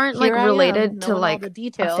Kardashians aren't like here I am, related to knowing all the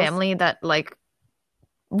like a details. family that like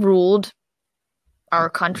ruled our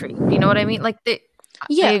country. Do you know what I mean? Like I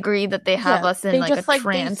Yeah, agree that they have yeah. us in They like a just like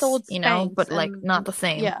they trance, sold Spanx, but like not and the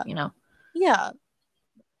same, yeah, yeah,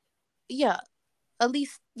 yeah. At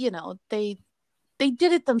least they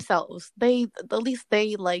did it themselves. They at least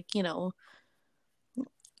they like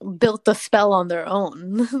built the spell on their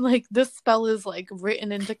own. Like this spell is like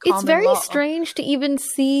written into It's common very law. strange to even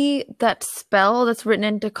see that spell that's written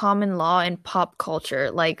into common law in pop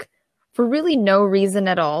culture, like for really no reason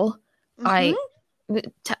at all. I Mm-hmm.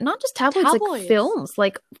 not just tabloids, like Tabloids. films.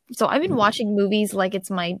 Like so I've been watching movies like it's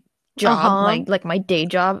my job, Uh-huh. my day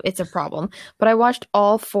job. It's a problem. But I watched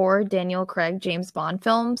all four Daniel Craig James Bond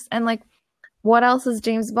films and like what else is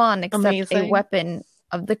James Bond except a Amazing. weapon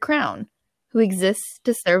of the crown who exists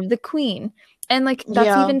to serve the queen? And like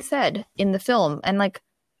that's Yeah. even said in the film. And like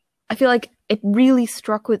I feel like it really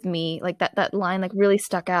struck with me, like that line like really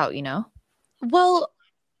stuck out, you know? Well,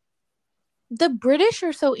 the British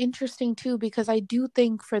are so interesting too because I do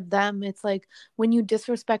think for them it's like when you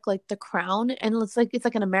disrespect like the crown and it's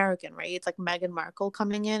like an American, right? It's like Meghan Markle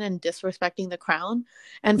coming in and disrespecting the crown.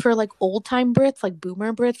 And for like old time Brits, like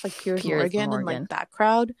boomer Brits, like Piers Piers Morgan and like Morgan. that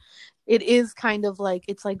crowd, it is kind of like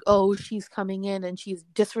it's like, oh, she's coming in and she's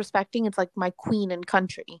disrespecting. It's like my queen and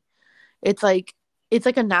country. It's like it's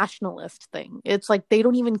like a nationalist thing. It's like they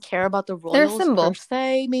don't even care about the They're a royals per symbol.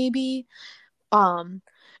 se, maybe. Um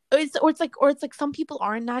or it's like some people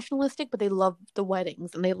aren't nationalistic, but they love the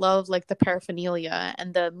weddings and they love like the paraphernalia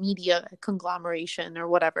and the media conglomeration or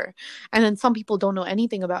whatever. And then some people don't know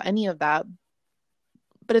anything about any of that.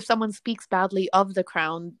 But if someone speaks badly of the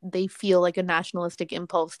crown, they feel like a nationalistic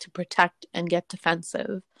impulse to protect and get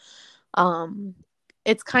defensive. Um,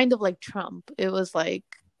 it's kind of like Trump. It was like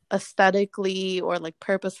aesthetically or like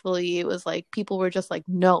purposefully, it was like people were just like,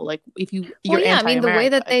 no, like if Well, you're yeah, I mean the way anti-America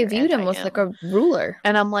that if they you're viewed him was like anti-him. a ruler.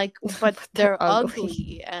 And I'm like, but But they're they're ugly.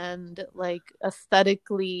 ugly and like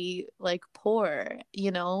aesthetically like poor.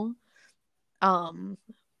 Um,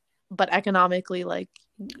 but economically like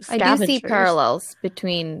I do see scavengers. parallels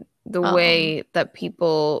between the Um, way that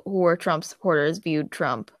people who were Trump supporters viewed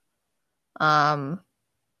Trump, um,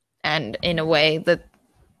 and in a way that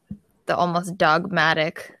the almost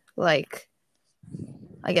dogmatic, like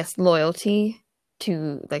I guess, loyalty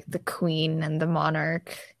to like the queen and the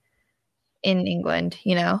monarch in England,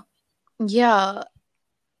 you know? yeah,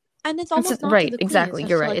 and it's It's almost not to right, the queen; it's exactly.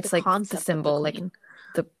 just You're to right. like the It's like the concept of the symbol, like queen.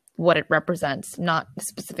 the what it represents, not a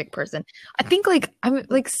specific person. I think like I'm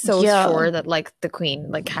like so Yeah. sure that like the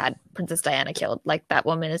queen like had Princess Diana killed. Like that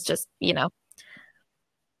woman is just,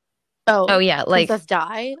 oh Oh, yeah, like Princess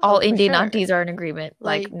Di? all Oh, for Indian sure. aunties are in agreement.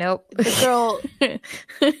 Like, Like nope. the girl, the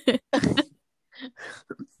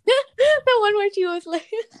one where she was like,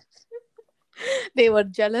 they were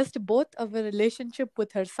jealous both of her relationship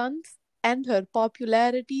with her sons and her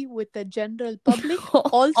popularity with the general public,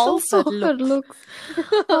 also Also her her looks. looks.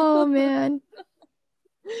 Oh man.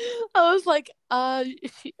 I was like,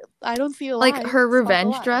 I don't see a Like lie. her It's not a revenge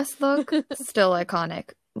lie. dress look, still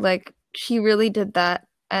iconic. Like she really did that.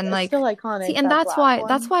 And It's still like see, iconic, and that black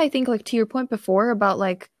that's one. why I think like to your point before about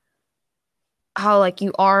like how like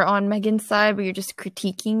you are on Meghan's side, but you're just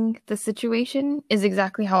critiquing the situation is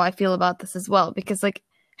exactly how I feel about this as well. Because like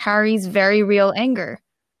Harry's very real anger.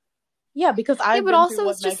 Yeah, because Yeah, I've but been through also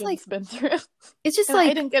what Megan's been through. it's just And I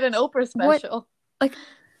like didn't get an Oprah what special. like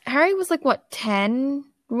Harry was like what 10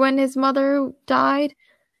 when his mother died,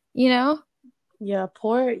 you know? Yeah,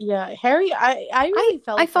 poor yeah. Harry, I I really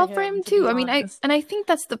I felt for felt for him, him to too. be I mean, honest. I think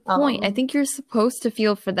that's the point. I think you're supposed to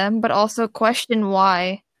feel for them, but also question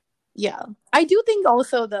why. Yeah. I do think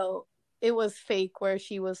also though it was fake where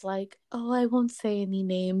she was like, "Oh, I won't say any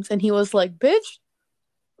names." And he was like, "Bitch,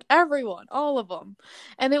 everyone, all of them."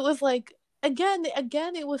 And it was like again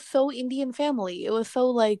it was so Indian family. It was so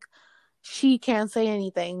like she can't say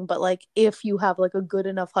anything, but like if you have like a good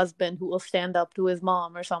enough husband who will stand up to his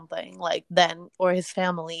mom or something, like then or his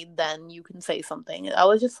family, then you can say something. I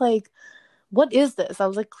was just like, what is this? I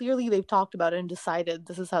was like, clearly they've talked about it and decided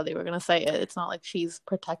this is how they were going to say it. It's not like she's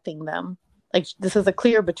protecting them. Like this is a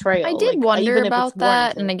clear I betrayal, did like wonder even if it's about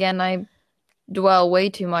that, and warranted. again, I dwell way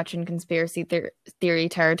too much in conspiracy theory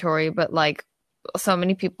territory, but like so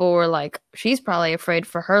many people were like, she's probably afraid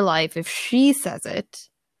for her life if she says it,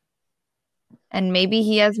 and maybe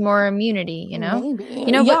he has more immunity, you know? Maybe.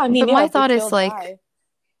 You know, Yeah, I mean, but yeah, my if they thought is killed like Di.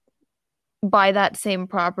 by that same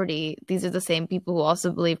property, these are the same people who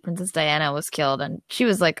also believe Princess Diana was killed and she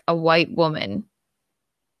was like a white woman,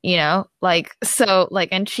 you know? Like so like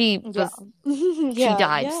and Yeah. she Yeah,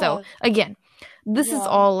 died. So yeah. again, this is Yeah.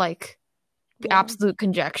 all like Yeah. absolute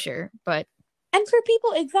conjecture, but And for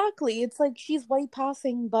people, exactly, it's like she's white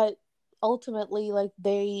passing, but ultimately, like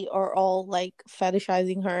they are all like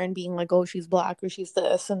fetishizing her and being like, "Oh, she's black or she's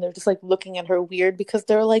this," and they're just like looking at her weird because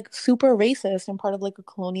they're like super racist and part of like a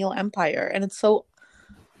colonial empire, and it's so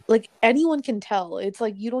like anyone can tell. It's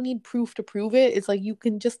like you don't need proof to prove it. It's like you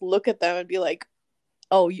can just look at them and be like,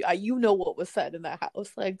 "Oh, you know what was said in that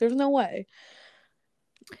house." Like, there's no way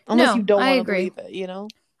unless you no, don't I want to agree. believe it, you know.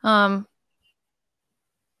 Um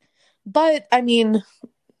But I mean,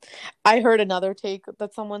 I heard another take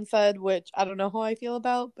that someone said, which I don't know how I feel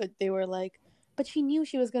about, but they were like, but she knew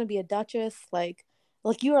she was going to be a duchess. Like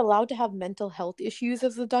you're allowed to have mental health issues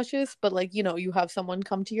as a duchess, but like, you know, you have someone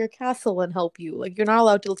come to your castle and help you. Like you're not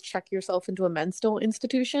allowed to check yourself into a mental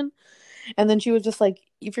institution. And then she was just like,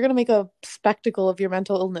 if you're going to make a spectacle of your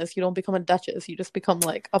mental illness, you don't become a duchess. You just become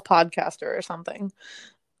like a podcaster or something.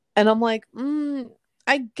 And I'm like,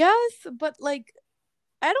 I guess, but like,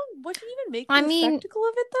 I don't, was she even I making a mean, spectacle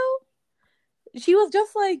of it though? She was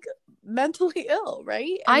just like mentally ill,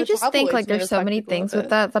 right? And I the just think like tabloids made there's a so many spectacle of things with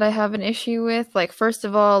it. that I have an issue with. Like first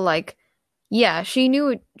of all, like yeah, she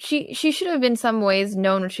knew she should have in some ways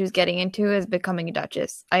known what she was getting into as becoming a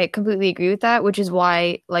duchess. I completely agree with that, which is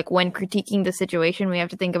why like when critiquing the situation, we have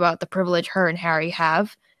to think about the privilege her and Harry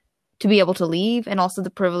have to be able to leave and also the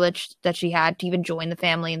privilege that she had to even join the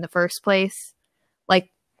family in the first place.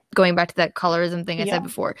 Like going back to that colorism thing I said Yeah.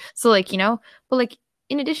 before. So like, but like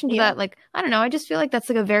in addition to Yeah. that, like I don't know, I just feel like that's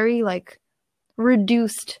like a very like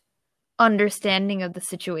reduced understanding of the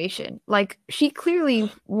situation. Like she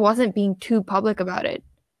clearly wasn't being too public about it.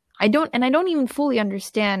 I don't even fully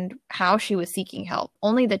understand how she was seeking help.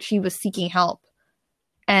 Only that she was seeking help.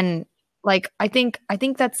 And like I think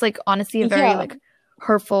that's like honestly a very Yeah. like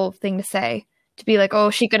hurtful thing to say. To be like, "Oh,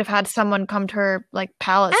 she could have had someone come to her like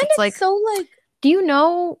palace." And It's it's like, so like do you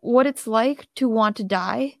know what it's like to want to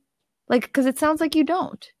die? Like cuz it sounds like you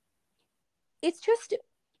don't. it's just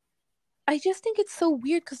I just think it's so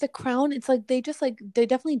weird because the crown, it's like they just like they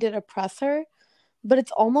definitely did oppress her, but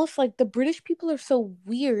it's almost like the British people are so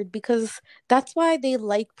weird because that's why they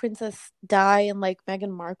like Princess Di and like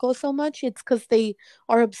Meghan Markle so much. It's because they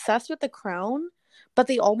are obsessed with the crown, but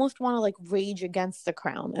they almost want to like rage against the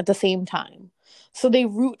crown at the same time. So they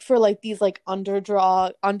root for like these like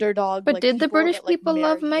underdog But like did the people British that like people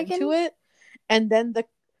love marry Meghan? into it. And then the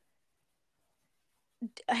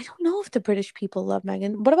I don't know if the British people love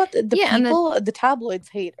Meghan. What about the Yeah, and the people? The tabloids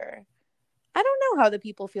hate her. I don't know how the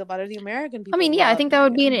people feel about her. The American I people mean, yeah, I love think that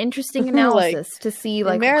would be an Meghan. interesting Like analysis to see, the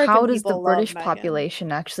like, how American does the people love British Meghan.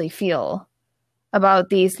 population actually feel about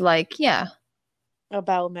these, like, yeah,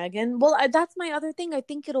 About Meghan. Well, that's my other thing. I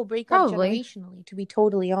think it'll break up probably. generationally, to be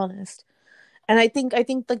totally honest. And I think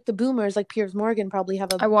like the boomers, like Piers Morgan, probably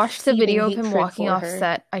have a I watched the seething video of him hatred walking for off her.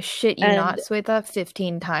 set. I shit you not, And Swetha,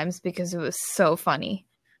 15 times because it was so funny.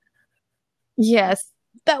 Yes.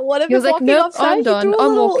 that one of He him was like, walking nope, off set, I'm done.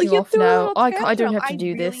 I'm walking he off threw a now. little I don't tantrum. have to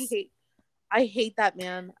do this. I hate that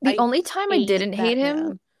man. The I only time I hate didn't hate that him,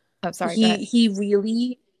 man. oh, sorry, go ahead. He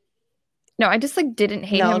really No, I just like didn't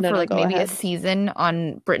hate no him no for no like go maybe a ahead. season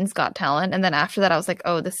on Britain's Got Talent, and then after that, I was like,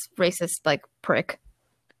 oh, this racist like prick.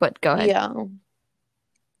 But go ahead. Yeah.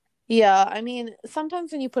 Yeah, I mean,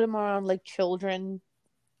 sometimes when you put him around like children,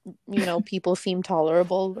 people seem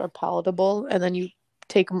tolerable or palatable, and then you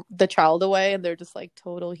take the child away and they're just like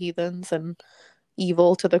total heathens and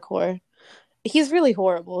evil to the core. He's really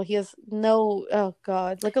horrible. He has no, oh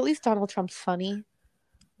God, like at least Donald Trump's funny.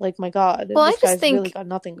 Like, my God, Well, I this just guy's really think got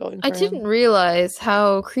nothing going I for him. didn't realize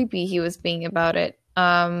how creepy he was being about it.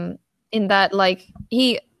 In that like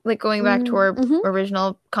he like going back to our Mm-hmm.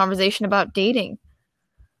 original conversation about dating.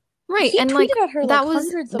 Right. He And like tweeted at her like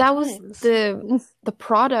hundreds of that was times. the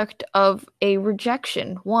product of a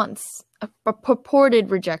rejection once. A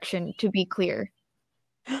purported rejection, to be clear.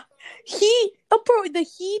 He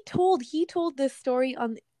told this story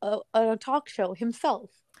on a talk show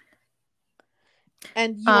himself.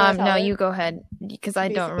 And you want to No, tell you it? go ahead because I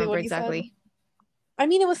don't Basically remember what he said. exactly. I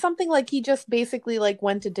mean, it was something like he just basically like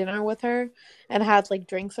went to dinner with her and had like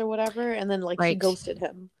drinks or whatever, and then like she Right. ghosted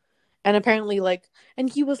him. And apparently, like, and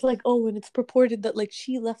he was like, "Oh, and it's purported that like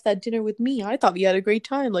she left that dinner with me. I thought we had a great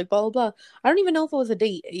time." Like, blah blah blah. I don't even know if it was a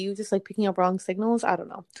date. You just like picking up wrong signals. I don't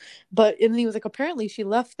know. But and then he was like, apparently she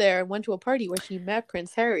left there and went to a party where she met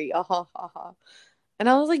Prince Harry. Ah ha ha. And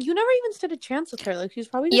I was like, you never even stood a chance with her. Like, she's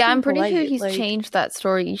probably just Yeah, being I'm pretty sure polite. he's Like, changed that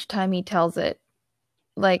story each time he tells it,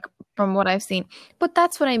 like from what I've seen. But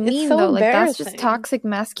that's what I it's mean so though. Like that's just embarrassing. toxic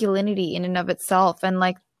masculinity in and of itself. And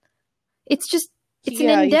like it's just it's an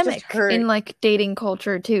Yeah, he's just endemic in hurt. like dating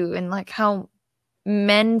culture too, and like how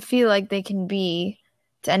men feel like they can be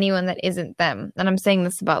to anyone that isn't them. And I'm saying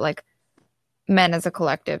this about like men as a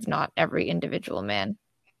collective, not every individual man.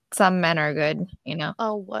 Some men are good, you know.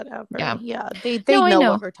 Oh, whatever. Yeah. Yeah, No, they I know what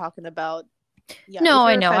know. we're talking about. Yeah, No, if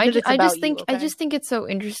I you're know. offended, it's about you, I okay? just think it's so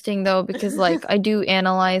interesting though because like I do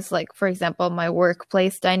analyze like for example my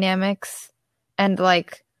workplace dynamics and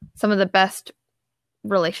like some of the best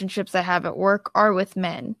relationships I have at work are with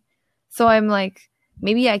men. So I'm like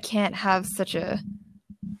maybe I can't have such a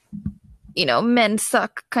men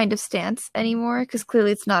suck kind of stance anymore because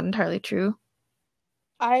clearly it's not entirely true.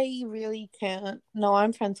 I really can't. No,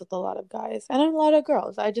 I'm friends with a lot of guys and a lot of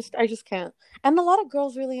girls. I just can't. And a lot of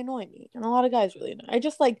girls really annoy me, and a lot of guys really annoy. I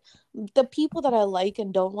just like the people that I like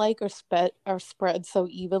and don't like are spread so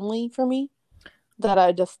evenly for me that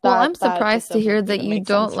I just Well, I'm that just surprised to hear doesn't that even you make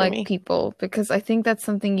don't sense for like me. people because I think that's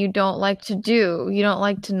something you don't like to do. You don't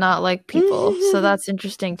like to not like people. So that's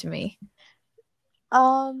interesting to me.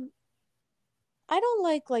 um, I don't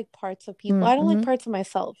like parts of people. I don't like Mm-hmm. parts of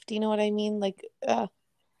myself. Do you know what I mean? Like,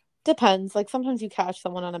 depends. Like sometimes you catch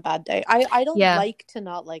someone on a bad day. I don't Yeah. like to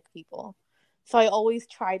not like people. So I always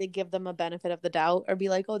try to give them a benefit of the doubt or be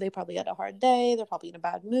like, "Oh, they probably had a hard day. They're probably in a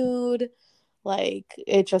bad mood." Like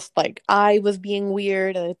it just like I was being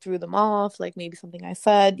weird and I threw them off, like maybe something I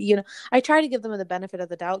said. I try to give them the benefit of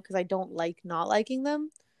the doubt because I don't like not liking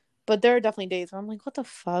them. But there are definitely days where I'm like, "What the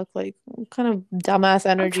fuck? Like what kind of dumbass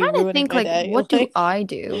I'm energy trying to ruining think my like day?" what do Like I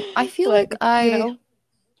do? like,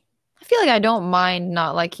 I feel like I don't mind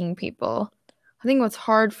not liking people. I think what's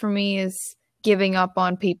hard for me is giving up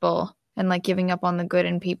on people and like giving up on the good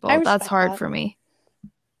in I people. That's respect hard that. for me.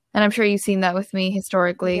 And I'm sure you've seen that with me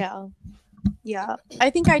historically. Yeah. Yeah. I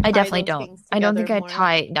think I I tie definitely those don't. things I don't together think I more.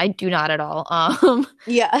 tie. I do not at all.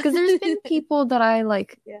 Yeah. Because there's been people that I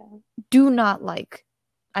like Yeah. do not like.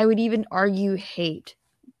 I would even argue hate,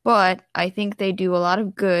 but I think they do a lot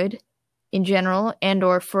of good in general and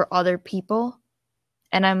or for other people.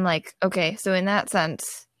 And I'm like, okay, so in that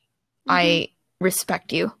sense, Mm-hmm. I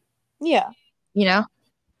respect you. Yeah. You know?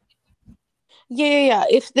 Yeah.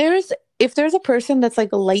 If there's a person that's like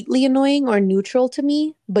lightly annoying or neutral to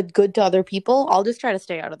me, but good to other people, I'll just try to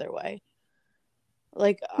stay out of their way.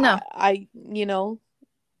 Like No.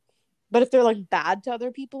 but if they're like bad to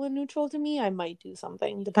other people and neutral to me, I might do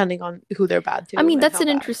something depending on who they're bad I to mean, and that's how an bad.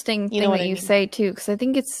 interesting You know thing what that I you mean? say too, because I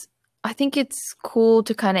think it's cool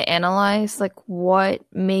to kind of analyze like what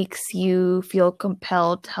makes you feel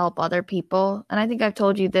compelled to help other people. And I think I've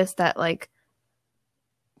told you this that like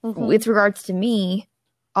Mm-hmm. with regards to me,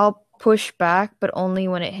 I'll push back, but only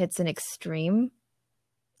when it hits an extreme.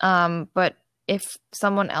 But if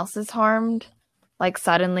someone else is harmed, like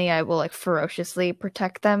suddenly I will like ferociously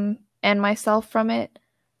protect them and myself from it.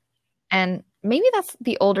 And maybe that's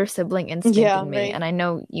the older sibling instinct Yeah, in me. right. And I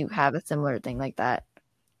know you have a similar thing like that.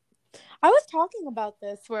 I was talking about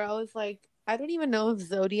this where I was like, I don't even know if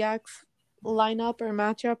zodiacs line up or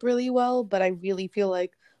match up really well, but I really feel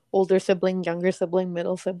like older sibling, younger sibling,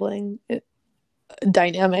 middle sibling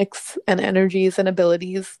dynamics and energies and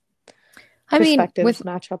abilities, I mean, with perspectives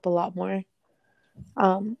match up a lot more.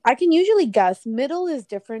 I can usually guess middle is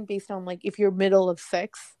different based on like if you're middle of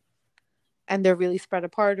six and they're really spread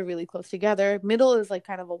apart or really close together. Middle is like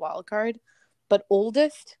kind of a wild card, but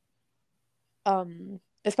oldest,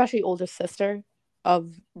 especially oldest sister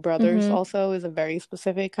of brothers mhm. also is a very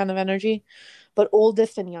specific kind of energy. But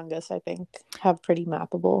oldest and youngest, I think, have pretty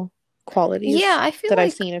mappable Yeah, qualities that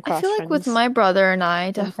I've seen I across feel like with friends my brother and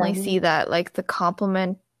I and definitely family. see that like the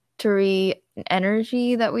complementary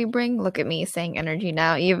energy that we bring. Look at me saying energy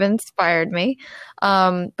now. You've inspired me.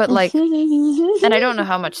 But like and I don't know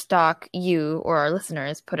how much stock you or our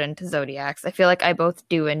listeners put into zodiacs. I feel like I both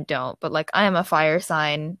do and don't, but like I am a fire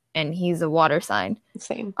sign and he's a water sign.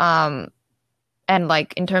 Same. Um and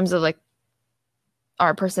like in terms of like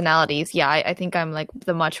our personalities, yeah, I think I'm like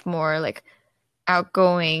the much more like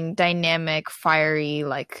outgoing, dynamic, fiery,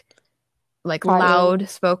 like Fire. loud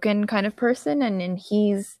spoken kind of person, and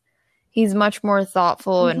he's much more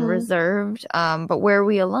thoughtful and Mm-hmm. reserved. But where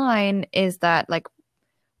we align is that like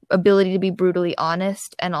ability to be brutally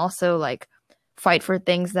honest and also like fight for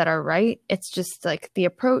things that are right. It's just like the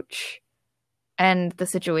approach and the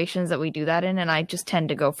situations that we do that in, and I just tend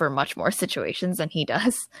to go for much more situations than he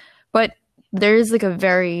does. But there is like a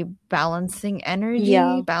very balancing energy,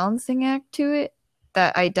 Yeah. balancing act to it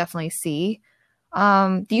that I definitely see.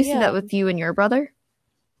 Do you see that Yeah. with you and your brother?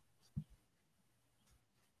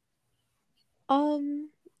 Um,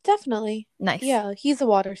 Definitely. Nice. Yeah, he's a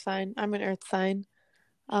water sign. I'm an earth sign.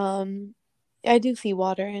 Um, I do see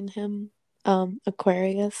water in him.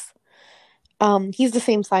 Aquarius. He's the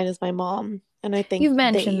same sign as my mom, and I think You've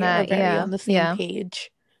mentioned they are that. very Yeah. on the same Yeah.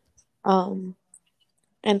 page. Um,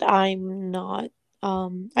 and I'm not.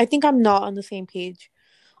 I think I'm not on the same page.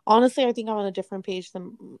 Honestly, I think I'm on a different page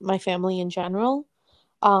than my family in general.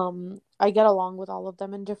 I get along with all of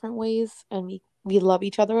them in different ways, and we love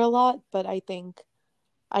each other a lot, but I think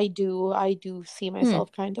I do see Hmm.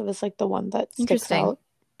 myself kind of as like the one that sticks Interesting. out.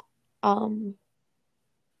 Um,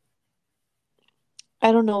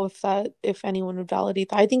 I don't know if anyone would validate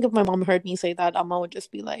that. I think if my mom heard me say that, Amma would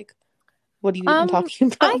just be like, "What are you even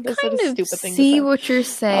talking I about? That's such a kind of stupid thing to see say." what you're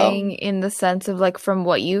saying Um, in the sense of like from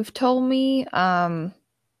what you've told me.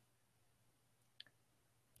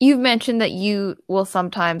 You've mentioned that you will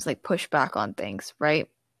sometimes like push back on things, right?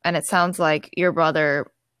 And it sounds like your brother,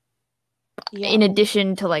 in yeah,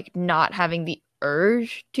 addition to like not having the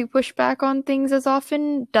urge to push back on things as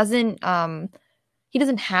often, doesn't he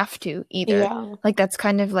doesn't have to either. yeah, Like that's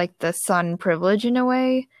kind of like the son privilege in a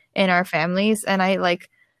way in our families. And I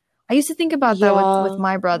used to think about that with yeah.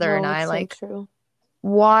 my brother and No, I, it's so like, true.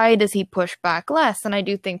 why does he push back less? And I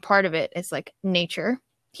do think part of it is like nature.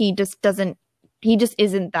 He just doesn't he just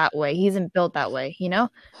isn't that way. He isn't built that way, you know?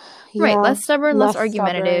 Right, Yeah, less stubborn, less less stubborn,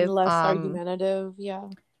 argumentative, less argumentative. Yeah,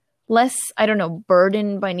 less, I don't know,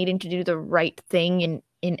 burdened by needing to do the right thing in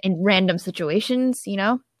random situations, you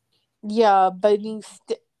know? yeah, but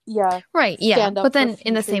yeah, Right, yeah. stand But up for then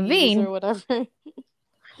in the future same yous or vein, whatever,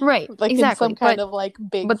 right, like in some exactly. kind of like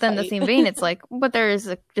big But then the fight. same vein, it's like, but there is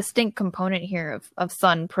a distinct component here of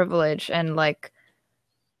son privilege and like,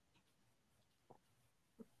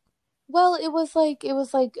 Well,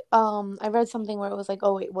 I read something where it was like,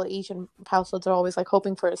 oh wait, well, Asian households are always like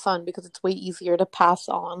hoping for a son because it's way easier to pass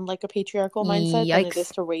on like a patriarchal mindset than it is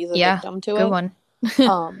yikes. to raise a Yeah, victim to good it. one.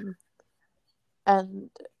 Um and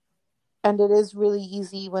and it is really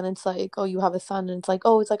easy when it's like, oh, you have a son and it's like,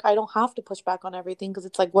 oh, it's like I don't have to push back on everything because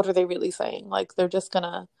it's like what are they really saying? Like they're just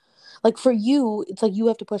gonna like for you, it's like you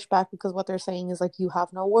have to push back because what they're saying is like you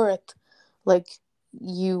have no worth. Like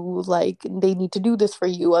you like they need to do this for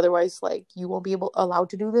you, otherwise like you won't be able allowed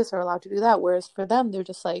to do this or allowed to do that. Whereas for them, they're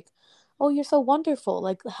just like, oh, you're so wonderful.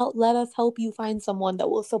 Like let us help you find someone that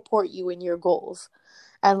will support you in your goals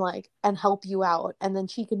and like and help you out and then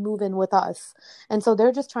she can move in with us. And so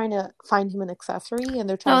they're just trying to find him an accessory and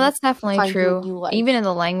they're No, trying to that's definitely find you a true. new Even in life.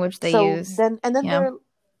 the language they So use. then Yeah.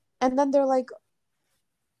 and then they're like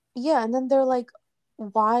yeah, and then they're like,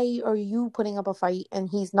 why are you putting up a fight and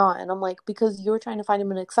he's not? And I'm like, because you're trying to find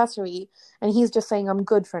him an accessory and he's just saying, I'm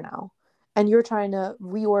good for now. and you're trying to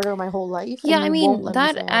reorder my whole life Yeah, and I you won't mean, let me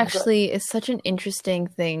that say I'm good. actually is such an interesting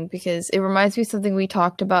thing because it reminds me of something we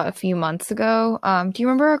talked about a few months ago. Do you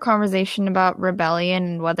remember our conversation about rebellion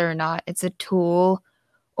and whether or not it's a tool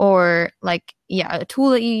or like, yeah, a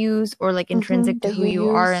tool that you use or like intrinsic to That who you you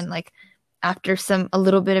are? use. And like, after a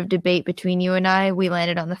little bit of debate between you and I, we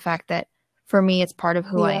landed on the fact that for me, it's part of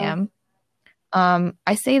who I Yeah. am.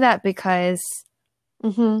 I say that because,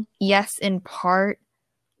 Mm-hmm. yes, in part,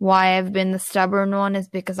 why I've been the stubborn one is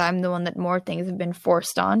because I'm the one that more things have been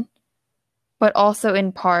forced on. But also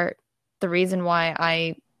in part, the reason why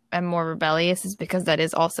I am more rebellious is because that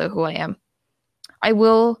is also who I am. I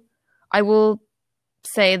will I will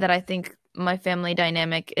say that I think my family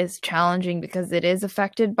dynamic is challenging because it is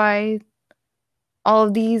affected by all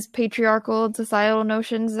of these patriarchal and societal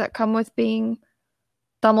notions that come with being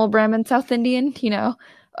Tamil Brahmin South Indian, you know.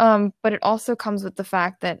 But it also comes with the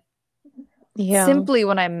fact that Yeah. simply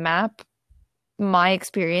when I map my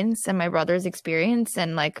experience and my brother's experience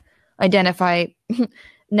and like identify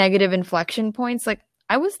negative inflection points, like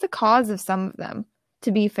I was the cause of some of them,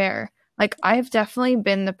 to be fair. Like I've definitely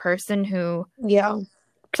been the person who Yeah.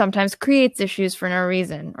 sometimes creates issues for no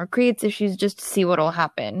reason or creates issues just to see what'll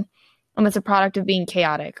happen. And it's a product of being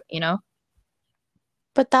chaotic, you know?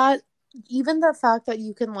 But that, even the fact that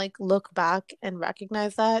you can like look back and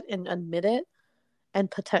recognize that and admit it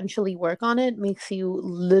and potentially work on it makes you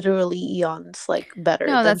literally eons like better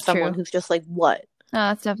No, than that's someone true. who's just like, what? No,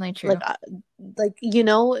 that's definitely Like true.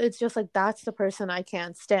 it's just like that's the person I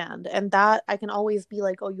can't stand, and that I can always be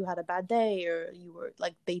like, oh, you had a bad day, or you were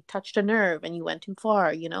like they touched a nerve and you went too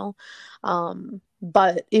far,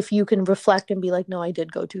 but if you can reflect and be like, no, I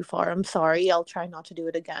did go too far, I'm sorry, I'll try not to do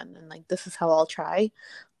it again, and like this is how I'll try,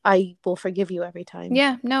 I will forgive you every time.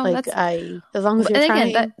 Yeah, no, Like that's I as long as you're and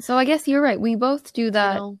again, trying, that so I guess you're right. We both do you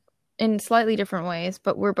that know. in slightly different ways,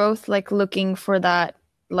 but we're both like looking for that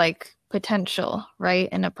like potential, right?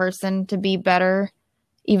 In a person to be better,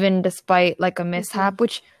 even despite like a Hmm. mishap,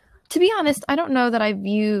 which to be honest, I don't know that I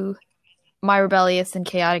view my rebellious and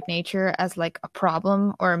chaotic nature as like a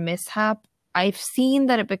problem or a mishap. I've seen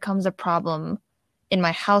that it becomes a problem in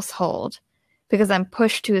my household because I'm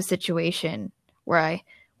pushed to a situation where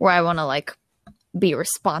I want to like be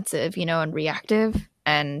responsive, you know, and reactive.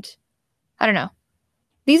 And I don't know.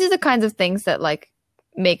 These are the kinds of things that like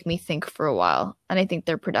make me think for a while. And I think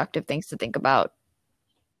they're productive things to think about,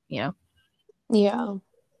 you know. Yeah.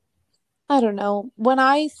 I don't know. When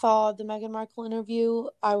I saw the Meghan Markle interview,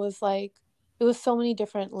 I was like, it was so many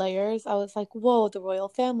different layers. I was like, whoa, the royal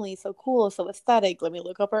family, so cool, so aesthetic. Let me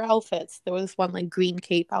look up her outfits. There was one like green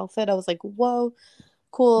cape outfit. I was like, whoa,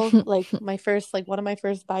 cool. Like my first, like one of my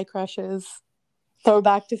first bi crushes.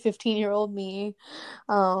 Throwback to 15-year-old me.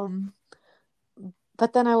 Um,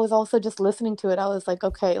 but then I was also just listening to it. I was like,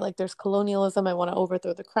 okay, like there's colonialism. I want to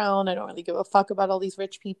overthrow the crown. I don't really give a fuck about all these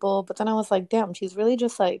rich people. But then I was like, damn, she's really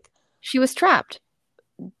just like She was trapped.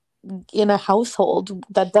 in a household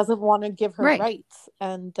that doesn't want to give her Right. rights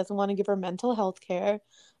and doesn't want to give her mental health care,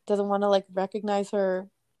 doesn't want to like recognize her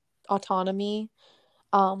autonomy.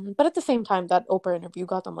 But at the same time, that Oprah interview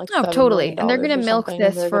got them like Oh, $7 million totally. And they're going to or milk something,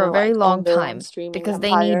 and this they're for a gonna very like long own their own time streaming because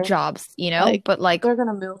they need empire. jobs, you know? Like But like, they're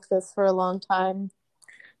gonna milk this for a long time.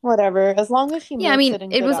 Whatever, as long as she yeah, I milks mean, it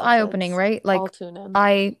in it good was eye-opening, outfits, right? I'll Like, tune in.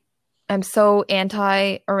 I am so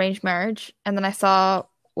anti-arranged marriage, and then I saw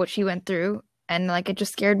what she went through, and like it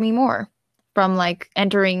just scared me more from like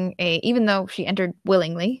entering even though she entered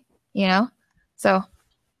willingly, you know? So,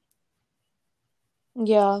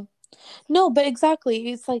 Yeah. No, but exactly.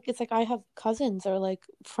 It's like I have cousins or like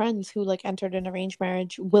friends who like entered an arranged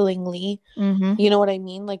marriage willingly. hmm. You know what I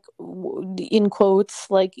mean? Like in quotes,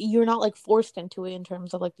 like you're not like forced into it in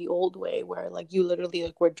terms of like the old way where like you literally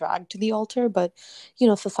like were dragged to the altar, but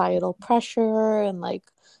societal pressure and like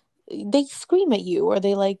they scream at you or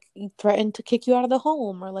they like threaten to kick you out of the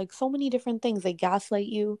home or like so many different things. They gaslight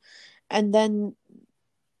you. And then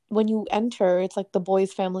when you enter, it's like the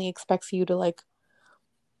boy's family expects you to like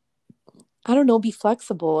I don't know, be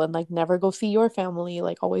flexible and like never go see your family,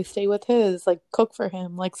 like always stay with his, like cook for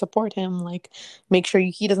him, like support him, like make sure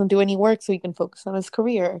he doesn't do any work so he can focus on his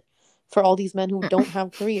career. For all these men who don't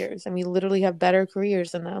have careers, and we literally have better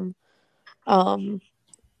careers than them. Um,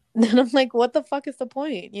 then I'm like, what the fuck is the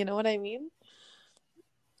point? You know what I mean?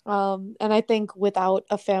 And I think without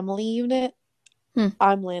a family unit, Hmm.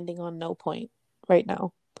 I'm landing on no point right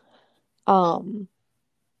now. Um,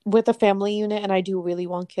 with a family unit, and I do really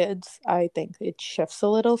want kids, I think it shifts a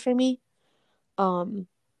little for me. Um,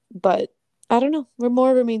 but I don't know.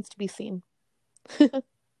 More remains to be seen.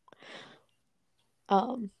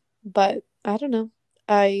 Um, but I don't know.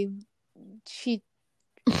 I she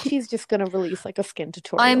she's just gonna release like a skin I'm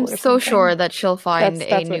tutorial or so something. sure that she'll find a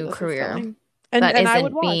That's where new this is career going. that And I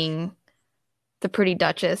would isn't watch. being the pretty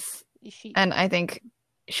duchess. She And I think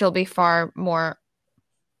she'll be far more.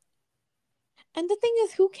 And the thing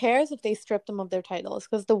is, who cares if they strip them of their titles?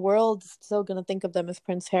 Because the world's still gonna think of them as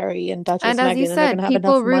Prince Harry and And Duchess as you Meghan, and they're said, gonna have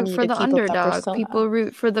people enough root money for to the keep up that underdog. persona. People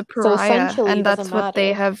root for the So pariah, essentially, and it doesn't that's what they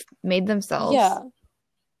matter. have made themselves. Yeah,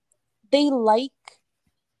 they like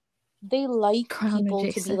Crown people to be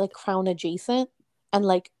adjacent. like crown adjacent and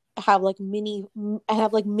like have like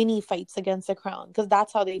mini fights against the crown because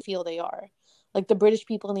that's how they feel they are. Like the British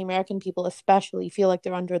people and the American people especially feel like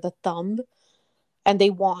they're under the thumb and they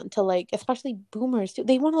want to like, especially boomers too,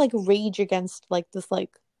 they want to like rage against like this like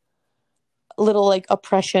little like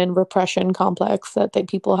oppression repression complex that they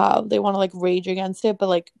people have. They want to like rage against it but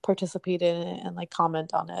like participate in it and like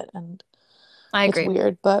comment on it, and I it's agree.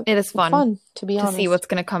 weird but It is it's fun fun to be to see honest. what's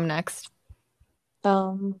going to come next.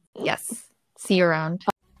 um Yes. See you around.